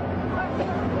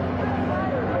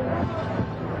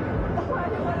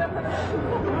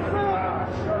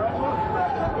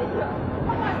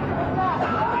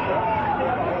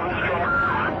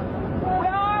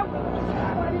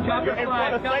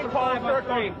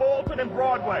 Bolton and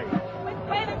Broadway.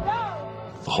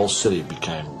 The whole city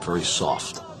became very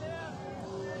soft.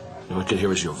 And we could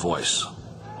hear is your voice.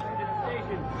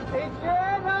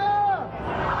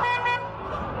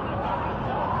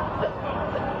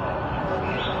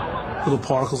 Little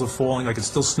particles are falling, like it's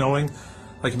still snowing.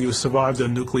 Like if you survived a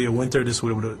nuclear winter, this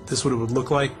would have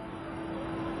looked like.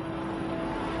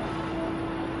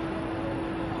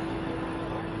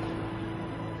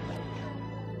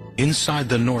 Inside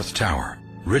the North Tower,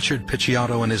 Richard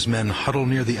Picciotto and his men huddle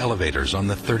near the elevators on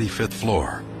the 35th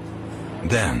floor.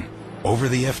 Then, over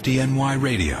the FDNY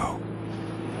radio,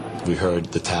 we heard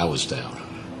the tower's down.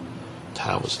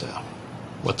 Tower's down.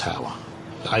 What tower?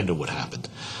 I knew what happened.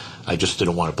 I just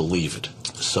didn't want to believe it.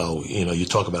 So, you know, you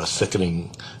talk about a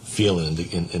sickening feeling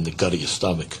in the gut of your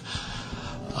stomach.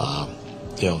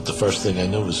 You know, the first thing I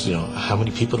knew was, you know, how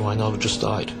many people do I know who just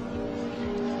died?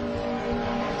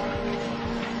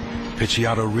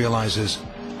 Picciotto realizes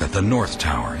that the North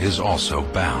Tower is also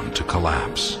bound to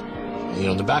collapse. You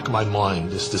know, in the back of my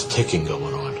mind, there's this ticking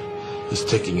going on. This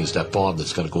ticking is that bomb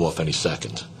that's going to go off any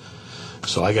second.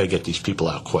 So I got to get these people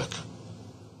out quick.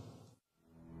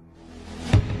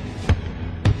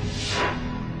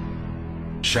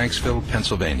 Shanksville,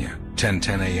 Pennsylvania,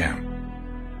 10:10 a.m.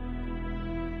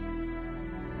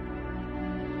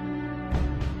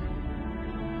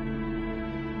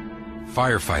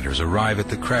 Firefighters arrive at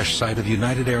the crash site of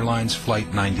United Airlines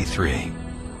Flight 93.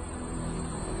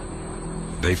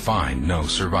 They find no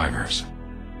survivors.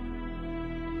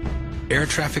 Air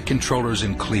traffic controllers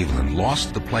in Cleveland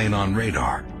lost the plane on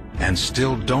radar and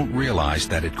still don't realize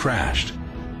that it crashed.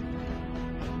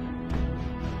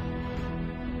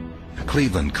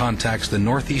 Cleveland contacts the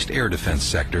Northeast Air Defense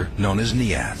Sector, known as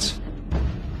NEADS.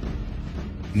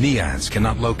 NEADS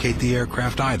cannot locate the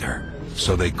aircraft either,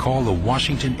 so they call the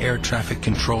Washington Air Traffic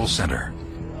Control Center.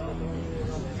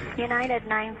 United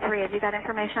 9-3, have you got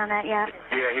information on that yet?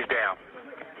 Yeah, he's down.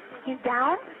 He's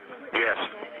down? Yes.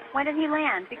 When did he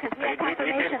land? Because we have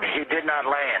confirmation. He did not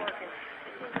land.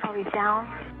 Oh, he's down?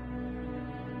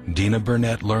 Dina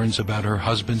Burnett learns about her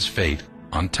husband's fate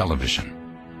on television.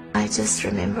 I just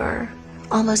remember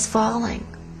almost falling,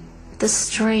 the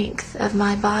strength of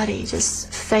my body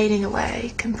just fading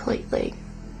away completely.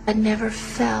 I'd never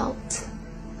felt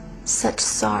such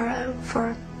sorrow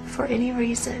for any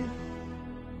reason.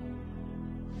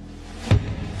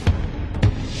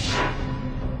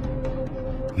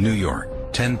 New York,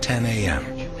 10:10 a.m.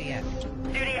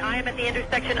 Judy, I am at the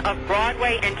intersection of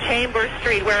Broadway and Chambers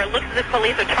Street, where it looks as if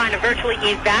police are trying to virtually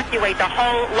evacuate the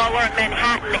whole lower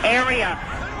Manhattan area.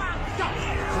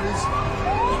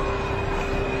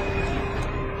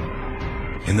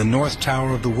 In the North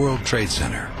Tower of the World Trade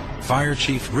Center, Fire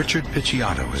Chief Richard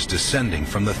Picciotto is descending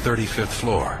from the 35th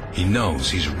floor. He knows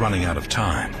he's running out of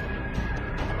time.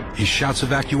 He shouts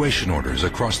evacuation orders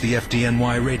across the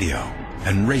FDNY radio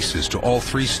and races to all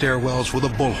 3 stairwells with a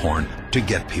bullhorn to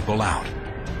get people out.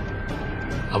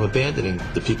 I'm abandoning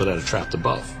the people that are trapped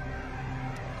above.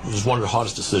 It was one of the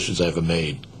hardest decisions I ever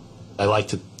made. I like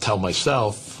to tell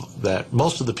myself that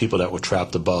most of the people that were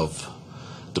trapped above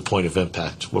the point of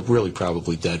impact were really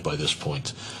probably dead by this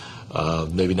point.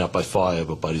 Maybe not by fire,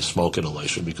 but by the smoke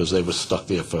inhalation, because they were stuck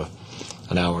there for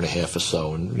an hour and a half or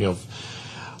so. And, you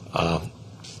know,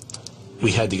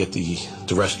 we had to get the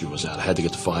rescuers out. I had to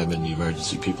get the firemen and the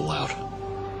emergency people out.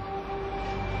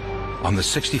 On the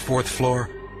 64th floor,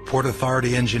 Port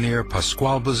Authority engineer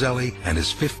Pasquale Buzzelli and his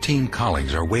 15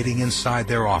 colleagues are waiting inside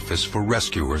their office for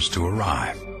rescuers to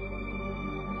arrive.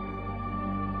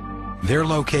 They're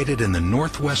located in the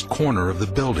northwest corner of the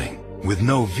building with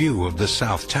no view of the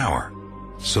South Tower,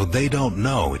 so they don't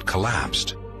know it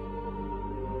collapsed.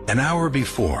 An hour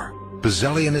before,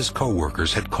 Buzzelli and his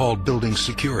co-workers had called building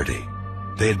security.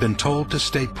 They had been told to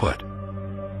stay put.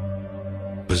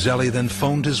 Buzzelli then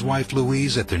phoned his wife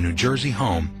Louise at their New Jersey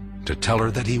home to tell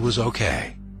her that he was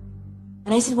okay.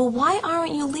 And I said, well, why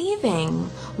aren't you leaving?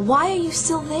 Why are you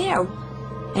still there?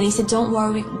 And he said, don't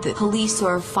worry, the police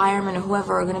or firemen or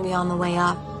whoever are going to be on the way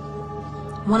up.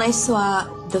 When I saw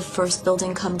the first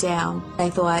building come down, I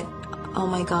thought, oh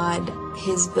my God,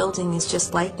 his building is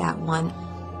just like that one.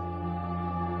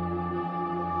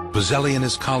 Buzzelli and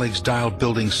his colleagues dialed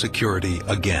building security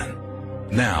again.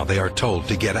 Now they are told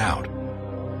to get out.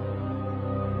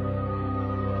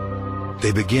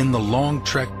 They begin the long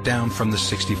trek down from the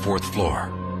 64th floor.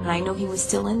 And I know he was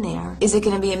still in there. Is it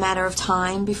going to be a matter of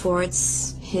time before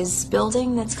it's his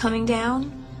building that's coming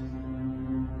down?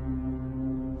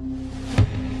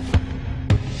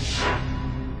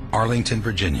 Arlington,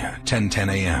 Virginia, 10:10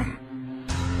 a.m.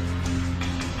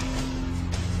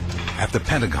 At the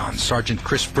Pentagon, Sergeant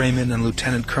Chris Brayman and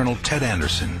Lieutenant Colonel Ted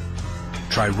Anderson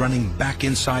try running back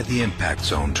inside the impact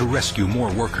zone to rescue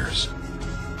more workers,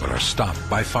 but are stopped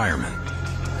by firemen.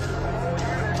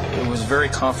 It was very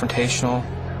confrontational.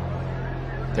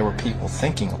 There were people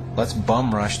thinking, let's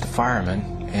bum rush the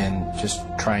firemen and just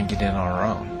try and get in on our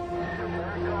own.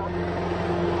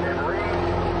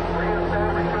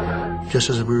 Just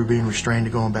as we were being restrained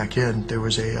to going back in, there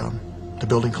was the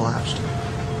building collapsed.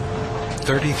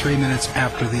 33 minutes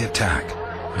after the attack,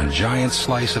 a giant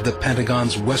slice of the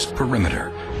Pentagon's west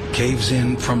perimeter caves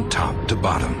in from top to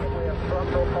bottom.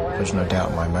 There's no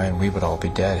doubt in my mind we would all be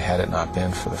dead had it not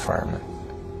been for the firemen.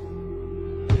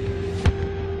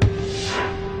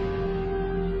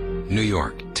 New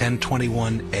York,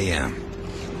 10:21 a.m.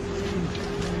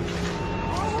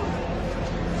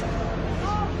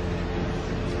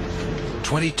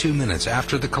 "22 minutes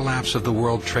after the collapse of the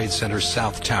World Trade Center's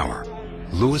South Tower,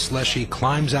 Louis Leshy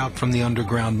climbs out from the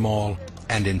underground mall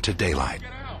and into daylight."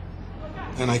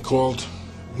 And I called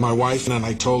my wife and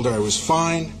I told her I was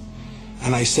fine.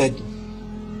 And I said,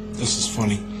 this is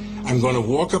funny, I'm going to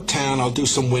walk uptown, I'll do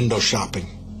some window shopping.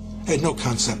 I had no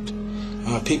concept.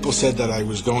 People said that I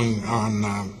was going on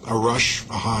a rush,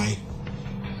 a high.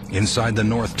 Inside the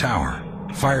North Tower,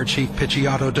 Fire Chief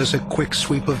Picciotto does a quick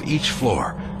sweep of each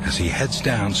floor as he heads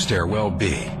down stairwell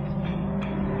B.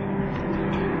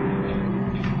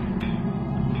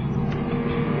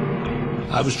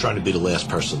 I was trying to be the last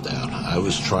person down. I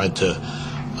was trying to,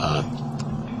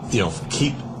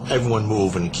 keep everyone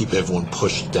moving and keep everyone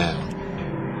pushed down.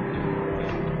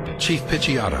 Chief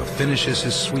Picciotto finishes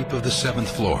his sweep of the 7th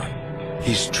floor.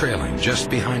 He's trailing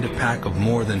just behind a pack of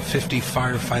more than 50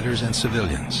 firefighters and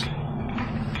civilians.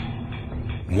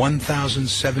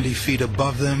 1,070 feet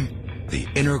above them, the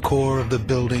inner core of the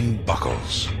building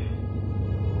buckles.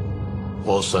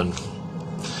 All of a sudden,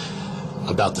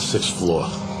 about the 6th floor,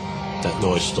 that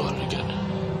noise started again.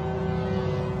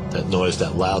 That noise,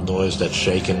 that loud noise, that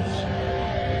shaking.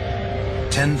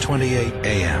 10:28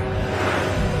 a.m.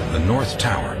 The North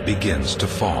Tower begins to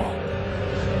fall.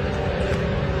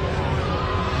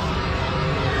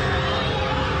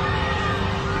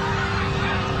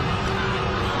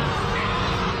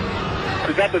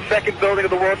 Is that the second building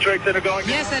of the World Trade Center going?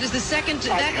 Yes, that is the second.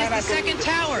 That is the second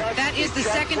tower. That is the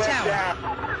second tower.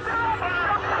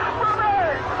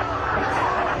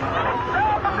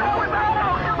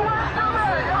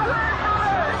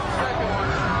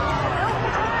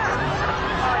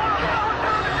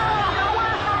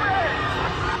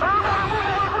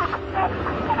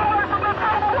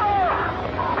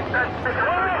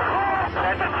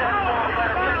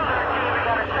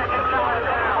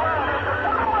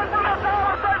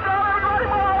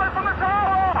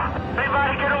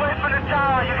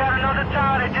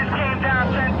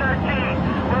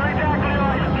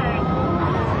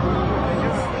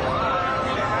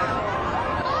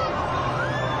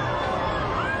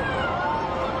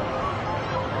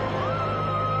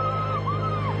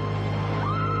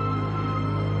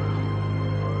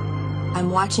 I'm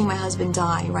watching my husband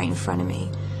die right in front of me,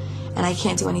 and I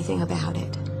can't do anything about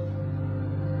it.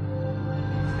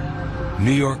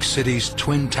 New York City's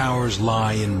Twin Towers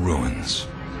lie in ruins.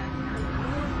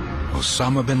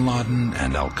 Osama bin Laden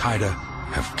and Al-Qaeda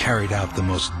have carried out the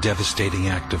most devastating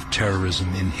act of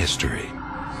terrorism in history.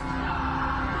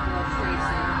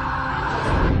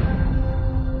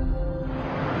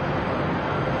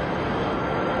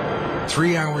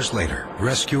 Three hours later,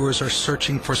 rescuers are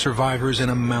searching for survivors in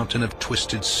a mountain of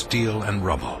twisted steel and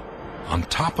rubble. On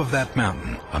top of that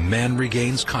mountain, a man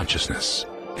regains consciousness.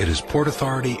 It is Port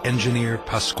Authority engineer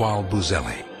Pasquale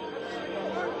Buzzelli.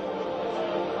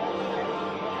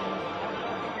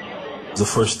 The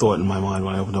first thought in my mind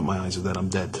when I opened up my eyes is that I'm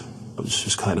dead. I was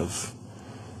just kind of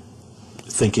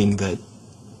thinking that,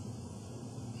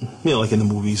 like in the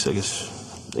movies, I guess,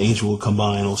 the angel will come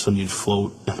by and all of a sudden you'd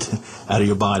float out of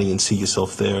your body and see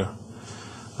yourself there,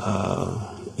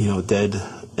 dead.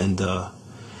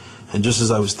 And just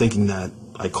as I was thinking that,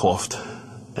 I coughed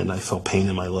and I felt pain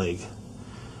in my leg.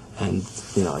 And,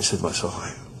 I said to myself,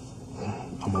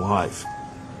 I'm alive.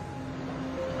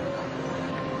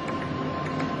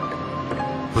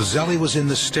 Buzzelli was in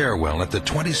the stairwell at the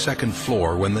 22nd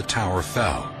floor when the tower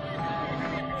fell.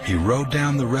 He rode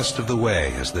down the rest of the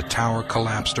way as the tower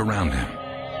collapsed around him.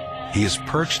 He is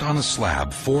perched on a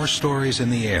slab 4 stories in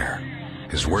the air.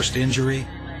 His worst injury,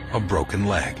 a broken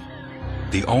leg.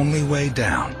 The only way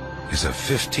down is a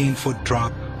 15-foot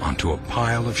drop onto a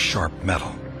pile of sharp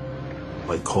metal.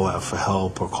 I'd call out for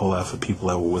help or call out for people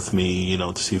that were with me,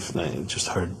 to see if I just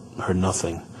heard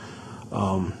nothing.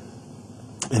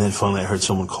 And then finally I heard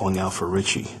someone calling out for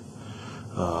Richie.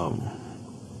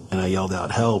 And I yelled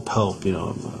out, help, help,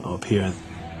 I'm up here.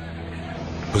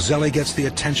 Buzzelli gets the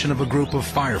attention of a group of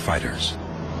firefighters.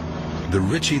 The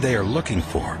Richie they are looking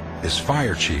for is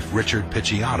Fire Chief Richard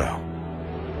Picciotto.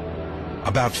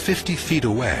 About 50 feet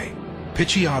away,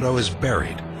 Picciotto is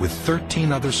buried with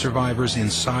 13 other survivors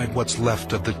inside what's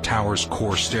left of the tower's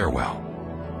core stairwell.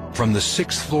 From the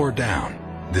 6th floor down,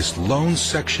 this lone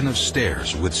section of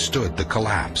stairs withstood the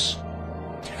collapse.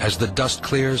 As the dust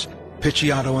clears,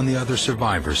 Picciotto and the other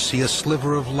survivors see a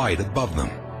sliver of light above them.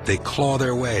 They claw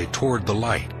their way toward the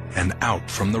light and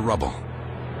out from the rubble.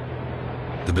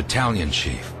 The battalion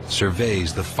chief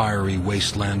surveys the fiery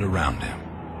wasteland around him.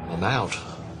 I'm out,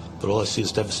 but all I see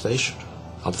is devastation.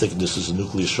 I'm thinking this is a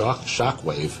nuclear shock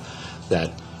wave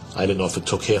that I didn't know if it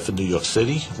took half of New York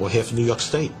City or half of New York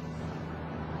State.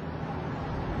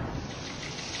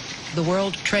 The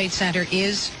World Trade Center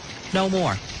is no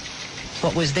more.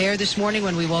 What was there this morning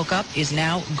when we woke up is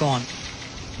now gone.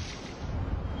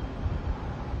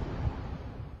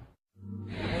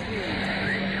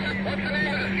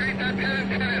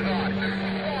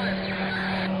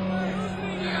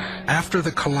 After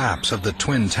the collapse of the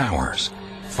Twin Towers,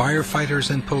 firefighters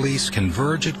and police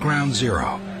converge at Ground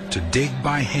Zero to dig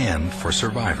by hand for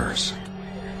survivors.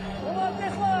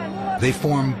 They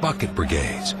form bucket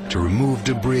brigades to remove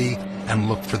debris and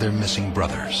look for their missing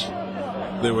brothers.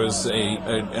 There was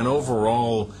an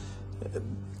overall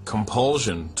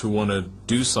compulsion to want to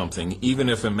do something, even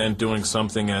if it meant doing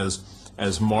something as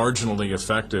marginally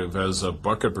effective as a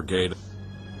bucket brigade.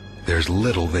 There's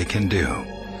little they can do.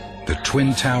 The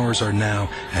Twin Towers are now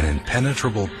an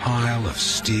impenetrable pile of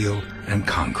steel and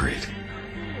concrete.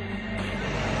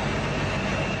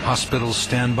 Hospitals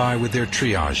stand by with their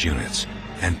triage units,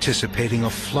 anticipating a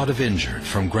flood of injured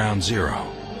from Ground Zero.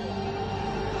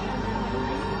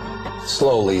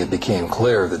 Slowly, it became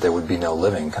clear that there would be no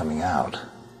living coming out.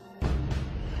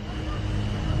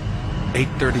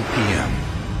 8:30 p.m.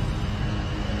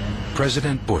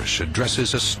 President Bush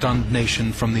addresses a stunned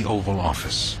nation from the Oval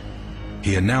Office.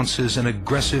 He announces an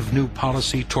aggressive new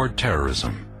policy toward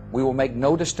terrorism. We will make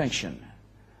no distinction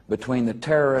between the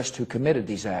terrorists who committed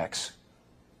these acts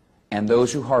and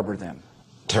those who harbor them.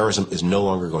 Terrorism is no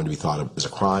longer going to be thought of as a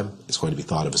crime. It's going to be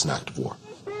thought of as an act of war.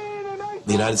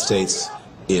 The United States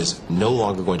is no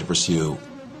longer going to pursue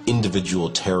individual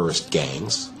terrorist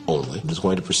gangs only. It is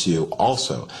going to pursue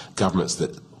also governments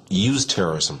that use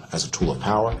terrorism as a tool of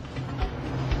power.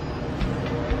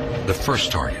 The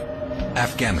first target,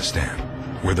 Afghanistan,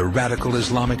 where the radical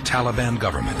Islamic Taliban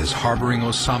government is harboring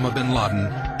Osama bin Laden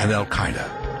and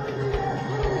Al-Qaeda.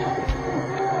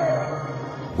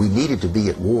 We needed to be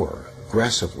at war,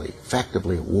 aggressively,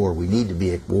 effectively at war. We need to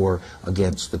be at war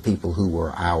against the people who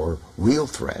were our real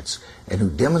threats and who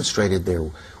demonstrated their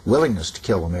willingness to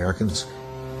kill Americans.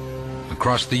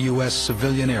 Across the U.S.,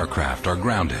 civilian aircraft are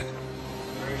grounded.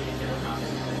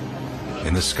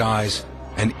 In the skies,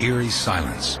 an eerie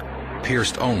silence,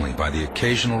 pierced only by the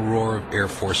occasional roar of Air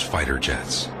Force fighter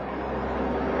jets.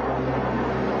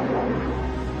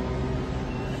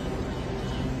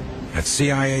 At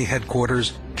CIA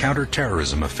headquarters,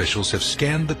 counterterrorism officials have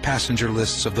scanned the passenger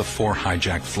lists of the 4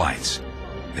 hijacked flights.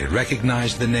 They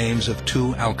recognized the names of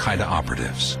 2 Al-Qaeda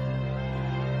operatives.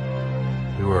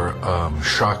 We were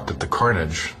shocked at the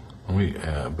carnage,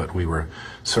 but we were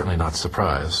certainly not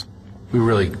surprised. We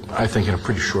really, I think in a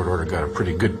pretty short order, got a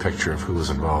pretty good picture of who was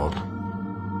involved.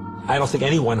 I don't think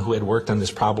anyone who had worked on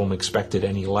this problem expected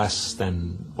any less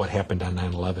than what happened on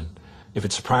 9/11. If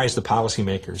it surprised the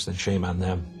policymakers, then shame on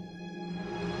them.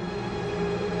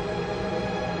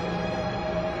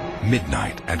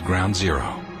 Midnight at Ground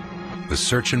Zero. The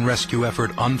search and rescue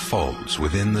effort unfolds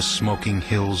within the smoking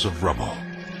hills of rubble.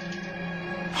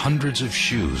 Hundreds of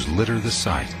shoes litter the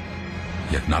site,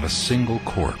 yet not a single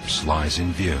corpse lies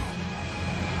in view.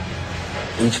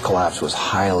 Each collapse was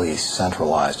highly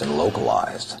centralized and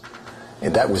localized.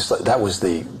 And that was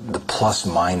the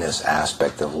plus-minus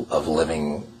aspect of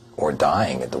living or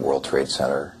dying at the World Trade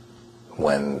Center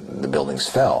when the buildings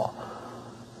fell.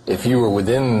 If you were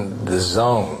within the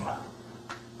zone,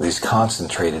 these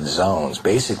concentrated zones,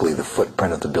 basically the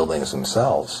footprint of the buildings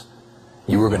themselves,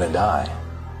 you were going to die.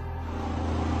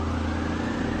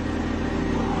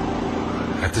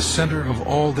 At the center of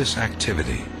all this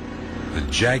activity, the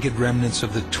jagged remnants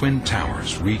of the Twin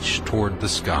Towers reach toward the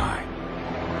sky.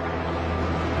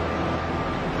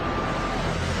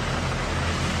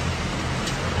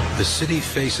 The city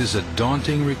faces a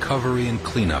daunting recovery and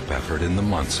cleanup effort in the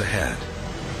months ahead.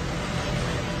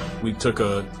 We took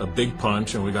a big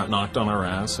punch and we got knocked on our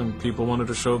ass, and people wanted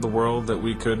to show the world that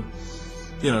we could,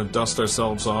 dust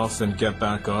ourselves off and get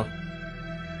back up.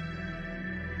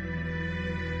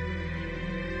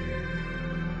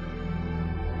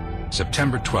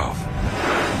 September 12th.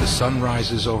 The sun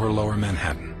rises over Lower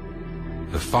Manhattan.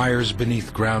 The fires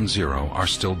beneath Ground Zero are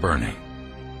still burning.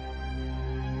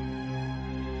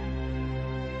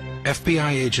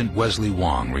 FBI agent Wesley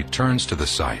Wong returns to the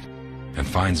site and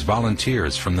finds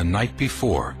volunteers from the night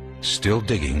before still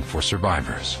digging for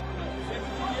survivors.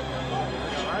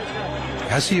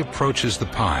 As he approaches the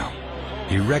pile,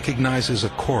 he recognizes a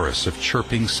chorus of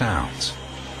chirping sounds.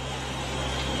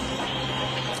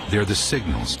 They're the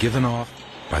signals given off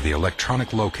by the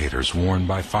electronic locators worn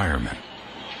by firemen.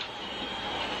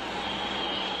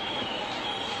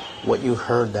 What you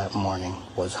heard that morning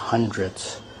was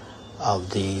hundreds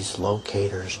of these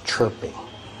locators chirping.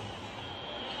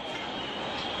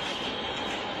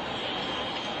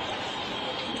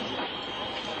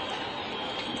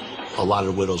 a lot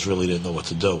of widows really didn't know what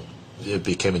to do. It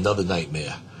became another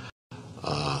nightmare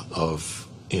of,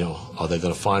 you know, are they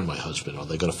going to find my husband? Are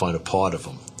they going to find a part of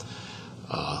him?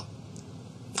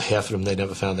 Half of them, they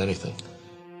never found anything.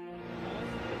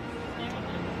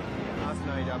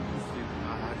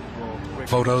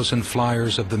 Photos and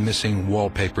flyers of the missing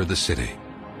wallpaper the city,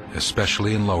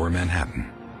 especially in lower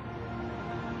Manhattan.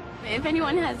 If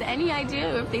anyone has any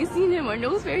idea, if they've seen him or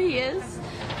knows where he is,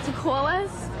 to call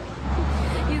us.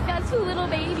 He's got two little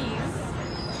babies.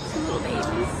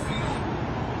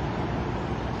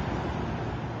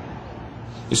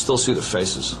 You still see the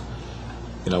faces.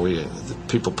 You know,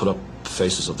 people put up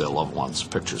faces of their loved ones,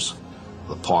 pictures.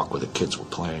 The park where the kids were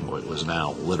playing, where it was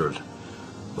now littered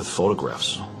with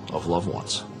photographs of loved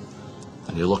ones.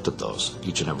 And you looked at those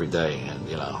each and every day, and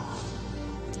you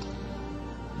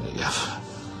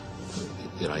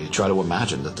try to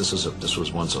imagine that this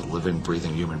was once a living,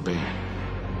 breathing human being.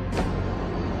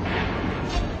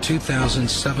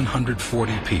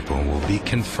 2,740 people will be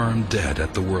confirmed dead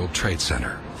at the World Trade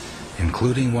Center,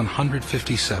 including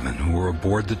 157 who were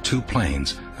aboard the two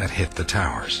planes that hit the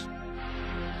towers.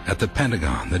 At the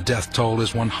Pentagon, the death toll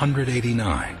is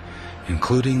 189,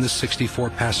 including the 64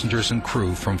 passengers and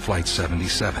crew from Flight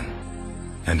 77.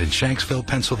 And in Shanksville,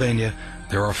 Pennsylvania,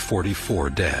 there are 44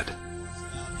 dead.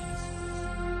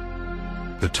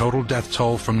 The total death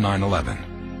toll from 9/11,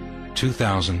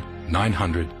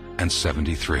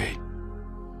 2,973.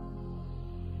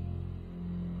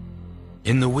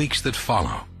 In the weeks that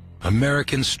follow,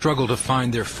 Americans struggle to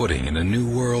find their footing in a new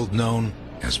world known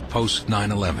as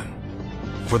post-9/11.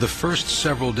 For the first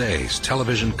several days,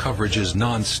 television coverage is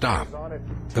non-stop,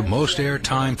 the most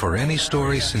airtime for any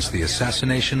story since the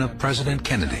assassination of President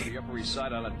Kennedy.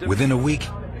 Within a week,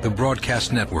 the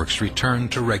broadcast networks return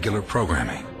to regular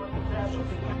programming.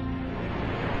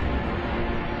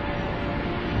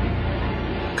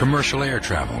 Commercial air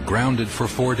travel, grounded for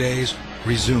 4 days,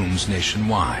 resumes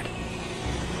nationwide.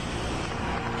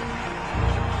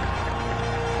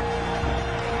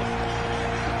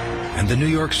 And the New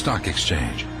York Stock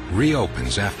Exchange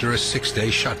reopens after a 6-day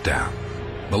shutdown,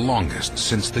 the longest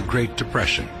since the Great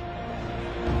Depression.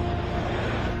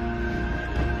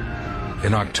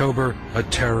 In October, a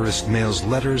terrorist mails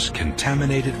letters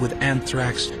contaminated with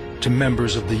anthrax to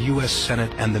members of the U.S.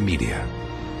 Senate and the media.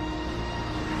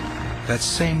 That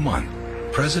same month,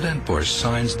 President Bush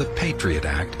signs the Patriot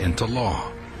Act into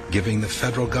law, giving the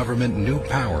federal government new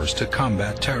powers to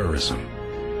combat terrorism.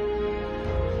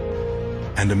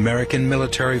 And American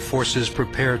military forces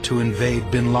prepare to invade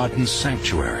bin Laden's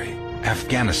sanctuary,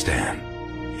 Afghanistan.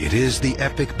 It is the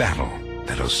epic battle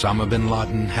that Osama bin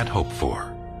Laden had hoped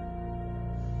for.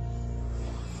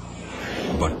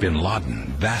 But bin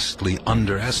Laden vastly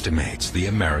underestimates the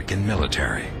American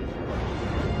military.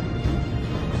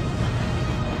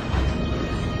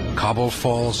 Kabul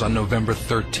falls on November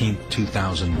 13,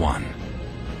 2001.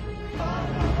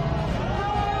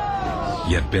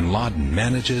 Yet bin Laden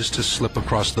manages to slip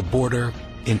across the border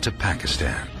into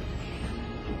Pakistan.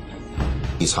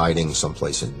 He's hiding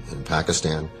someplace in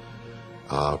Pakistan,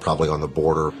 probably on the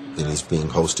border, and he's being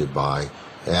hosted by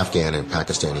Afghan and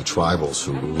Pakistani tribals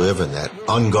who live in that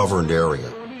ungoverned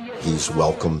area. He's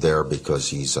welcomed there because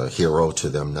he's a hero to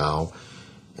them now.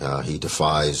 He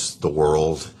defies the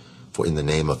world in the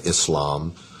name of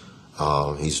Islam.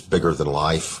 He's bigger than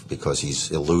life because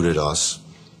he's eluded us.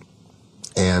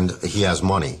 And he has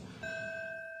money.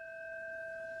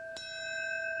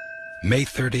 May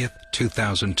 30th,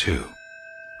 2002.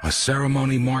 A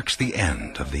ceremony marks the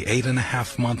end of the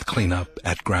 8.5-month cleanup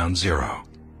at Ground Zero.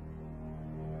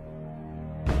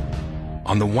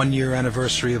 On the 1-year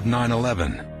anniversary of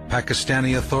 9/11,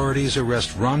 Pakistani authorities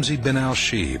arrest Ramzi bin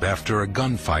al-Shibh after a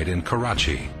gunfight in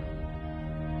Karachi.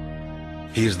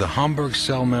 He is the Hamburg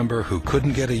cell member who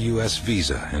couldn't get a U.S.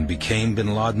 visa and became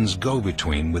bin Laden's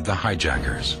go-between with the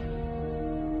hijackers.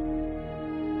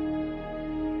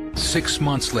 6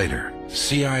 months later,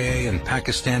 CIA and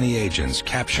Pakistani agents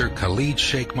capture Khalid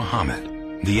Sheikh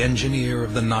Mohammed, the engineer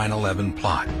of the 9/11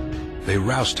 plot. They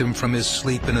roust him from his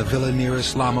sleep in a villa near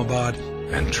Islamabad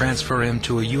and transfer him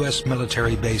to a U.S.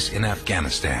 military base in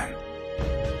Afghanistan.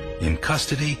 In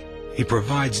custody, he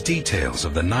provides details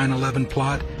of the 9/11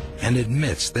 plot and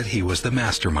admits that he was the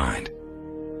mastermind.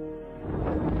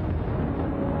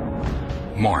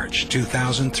 March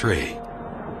 2003.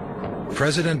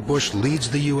 President Bush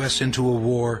leads the U.S. into a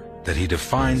war that he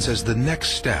defines as the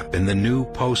next step in the new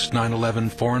post-9/11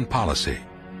 foreign policy.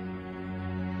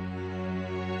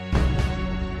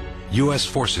 U.S.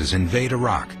 forces invade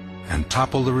Iraq and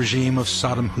topple the regime of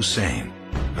Saddam Hussein,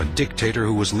 a dictator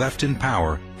who was left in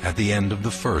power at the end of the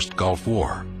First Gulf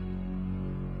War.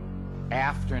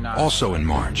 Also in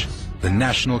March, the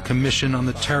National Commission on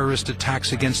the Terrorist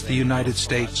Attacks Against the United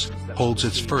States holds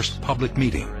its first public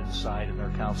meeting.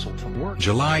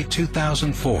 July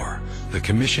 2004, the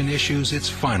Commission issues its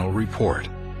final report.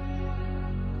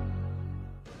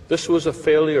 This was a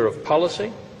failure of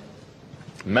policy,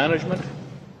 management,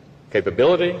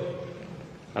 capability,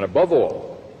 and above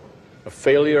all, a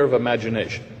failure of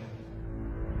imagination.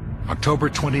 October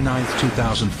 29,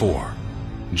 2004.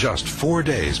 Just 4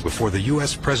 days before the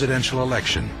U.S. presidential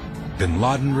election, bin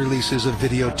Laden releases a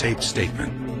videotaped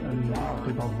statement.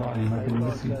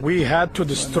 We had to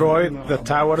destroy the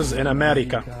towers in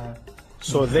America,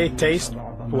 so they taste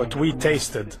what we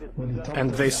tasted,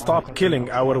 and they stop killing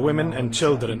our women and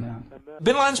children.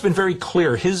 Bin Laden's been very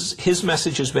clear. His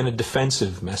message has been a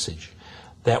defensive message,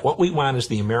 that what we want is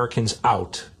the Americans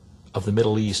out of the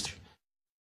Middle East.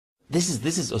 This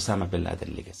is Osama bin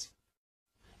Laden's legacy.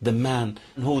 The man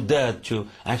who dared to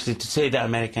actually to say to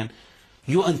American,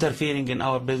 you interfering in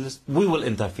our business, we will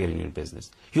interfere in your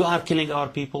business. You are killing our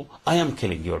people, I am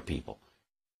killing your people.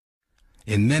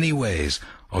 In many ways,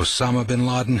 Osama bin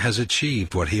Laden has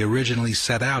achieved what he originally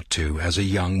set out to as a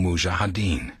young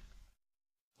mujahideen.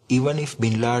 Even if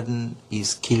bin Laden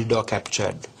is killed or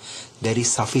captured, there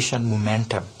is sufficient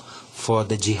momentum for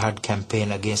the jihad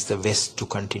campaign against the West to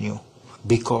continue,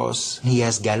 because he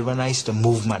has galvanized a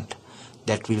movement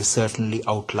that will certainly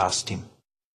outlast him.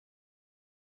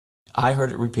 I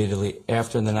heard it repeatedly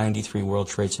after the '93 World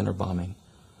Trade Center bombing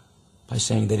by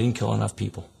saying they didn't kill enough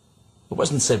people. It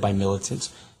wasn't said by militants,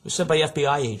 it was said by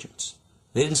FBI agents.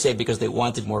 They didn't say it because they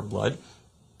wanted more blood,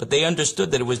 but they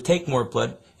understood that it would take more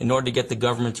blood in order to get the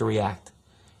government to react.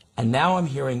 And now I'm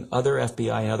hearing other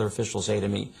FBI and other officials say to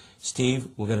me, Steve,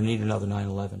 we're going to need another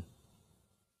 9/11.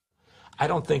 I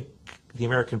don't think the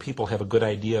American people have a good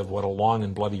idea of what a long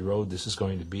and bloody road this is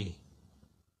going to be.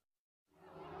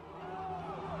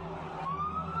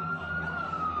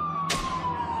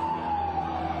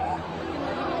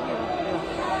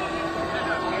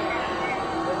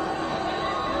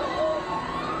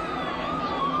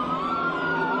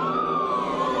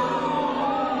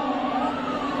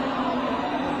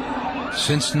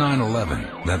 Since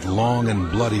 9/11, that long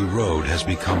and bloody road has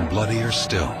become bloodier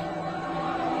still.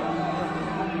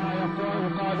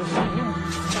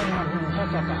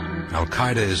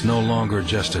 Al-Qaeda is no longer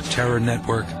just a terror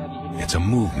network, it's a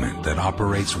movement that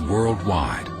operates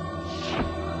worldwide.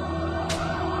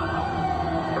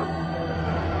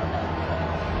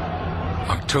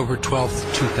 October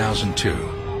 12, 2002.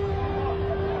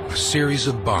 A series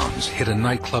of bombs hit a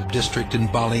nightclub district in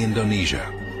Bali, Indonesia.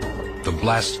 The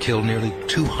blast killed nearly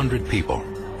 200 people,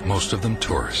 most of them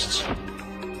tourists.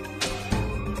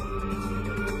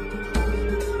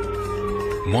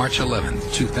 March 11,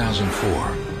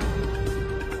 2004.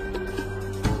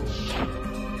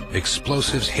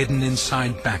 Explosives hidden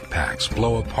inside backpacks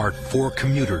blow apart 4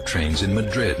 commuter trains in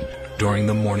Madrid during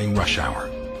the morning rush hour.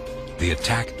 The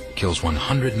attack kills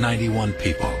 191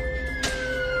 people.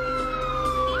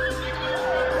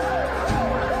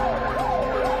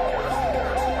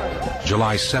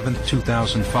 July 7,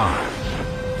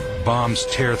 2005. Bombs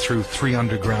tear through 3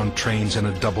 underground trains and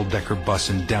a double-decker bus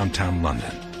in downtown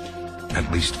London. At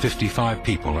least 55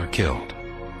 people are killed.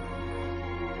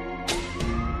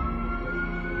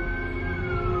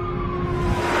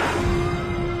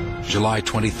 July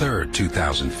 23,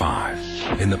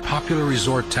 2005. In the popular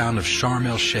resort town of Sharm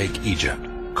el-Sheikh, Egypt,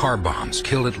 car bombs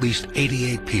killed at least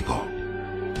 88 people.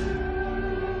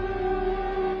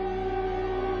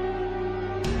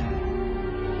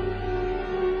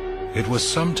 It was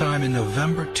sometime in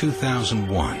November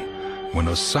 2001 when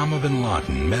Osama bin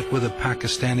Laden met with a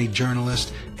Pakistani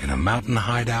journalist in a mountain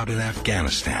hideout in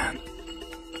Afghanistan.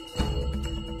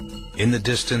 In the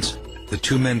distance, the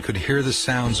two men could hear the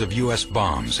sounds of U.S.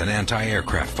 bombs and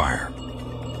anti-aircraft fire.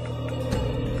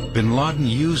 Bin Laden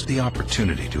used the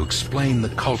opportunity to explain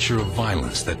the culture of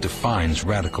violence that defines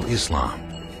radical Islam.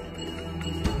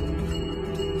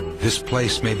 This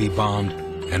place may be bombed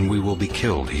and we will be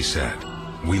killed, he said.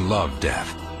 We love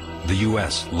death. The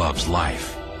U.S. loves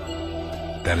life.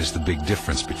 That is the big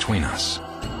difference between us.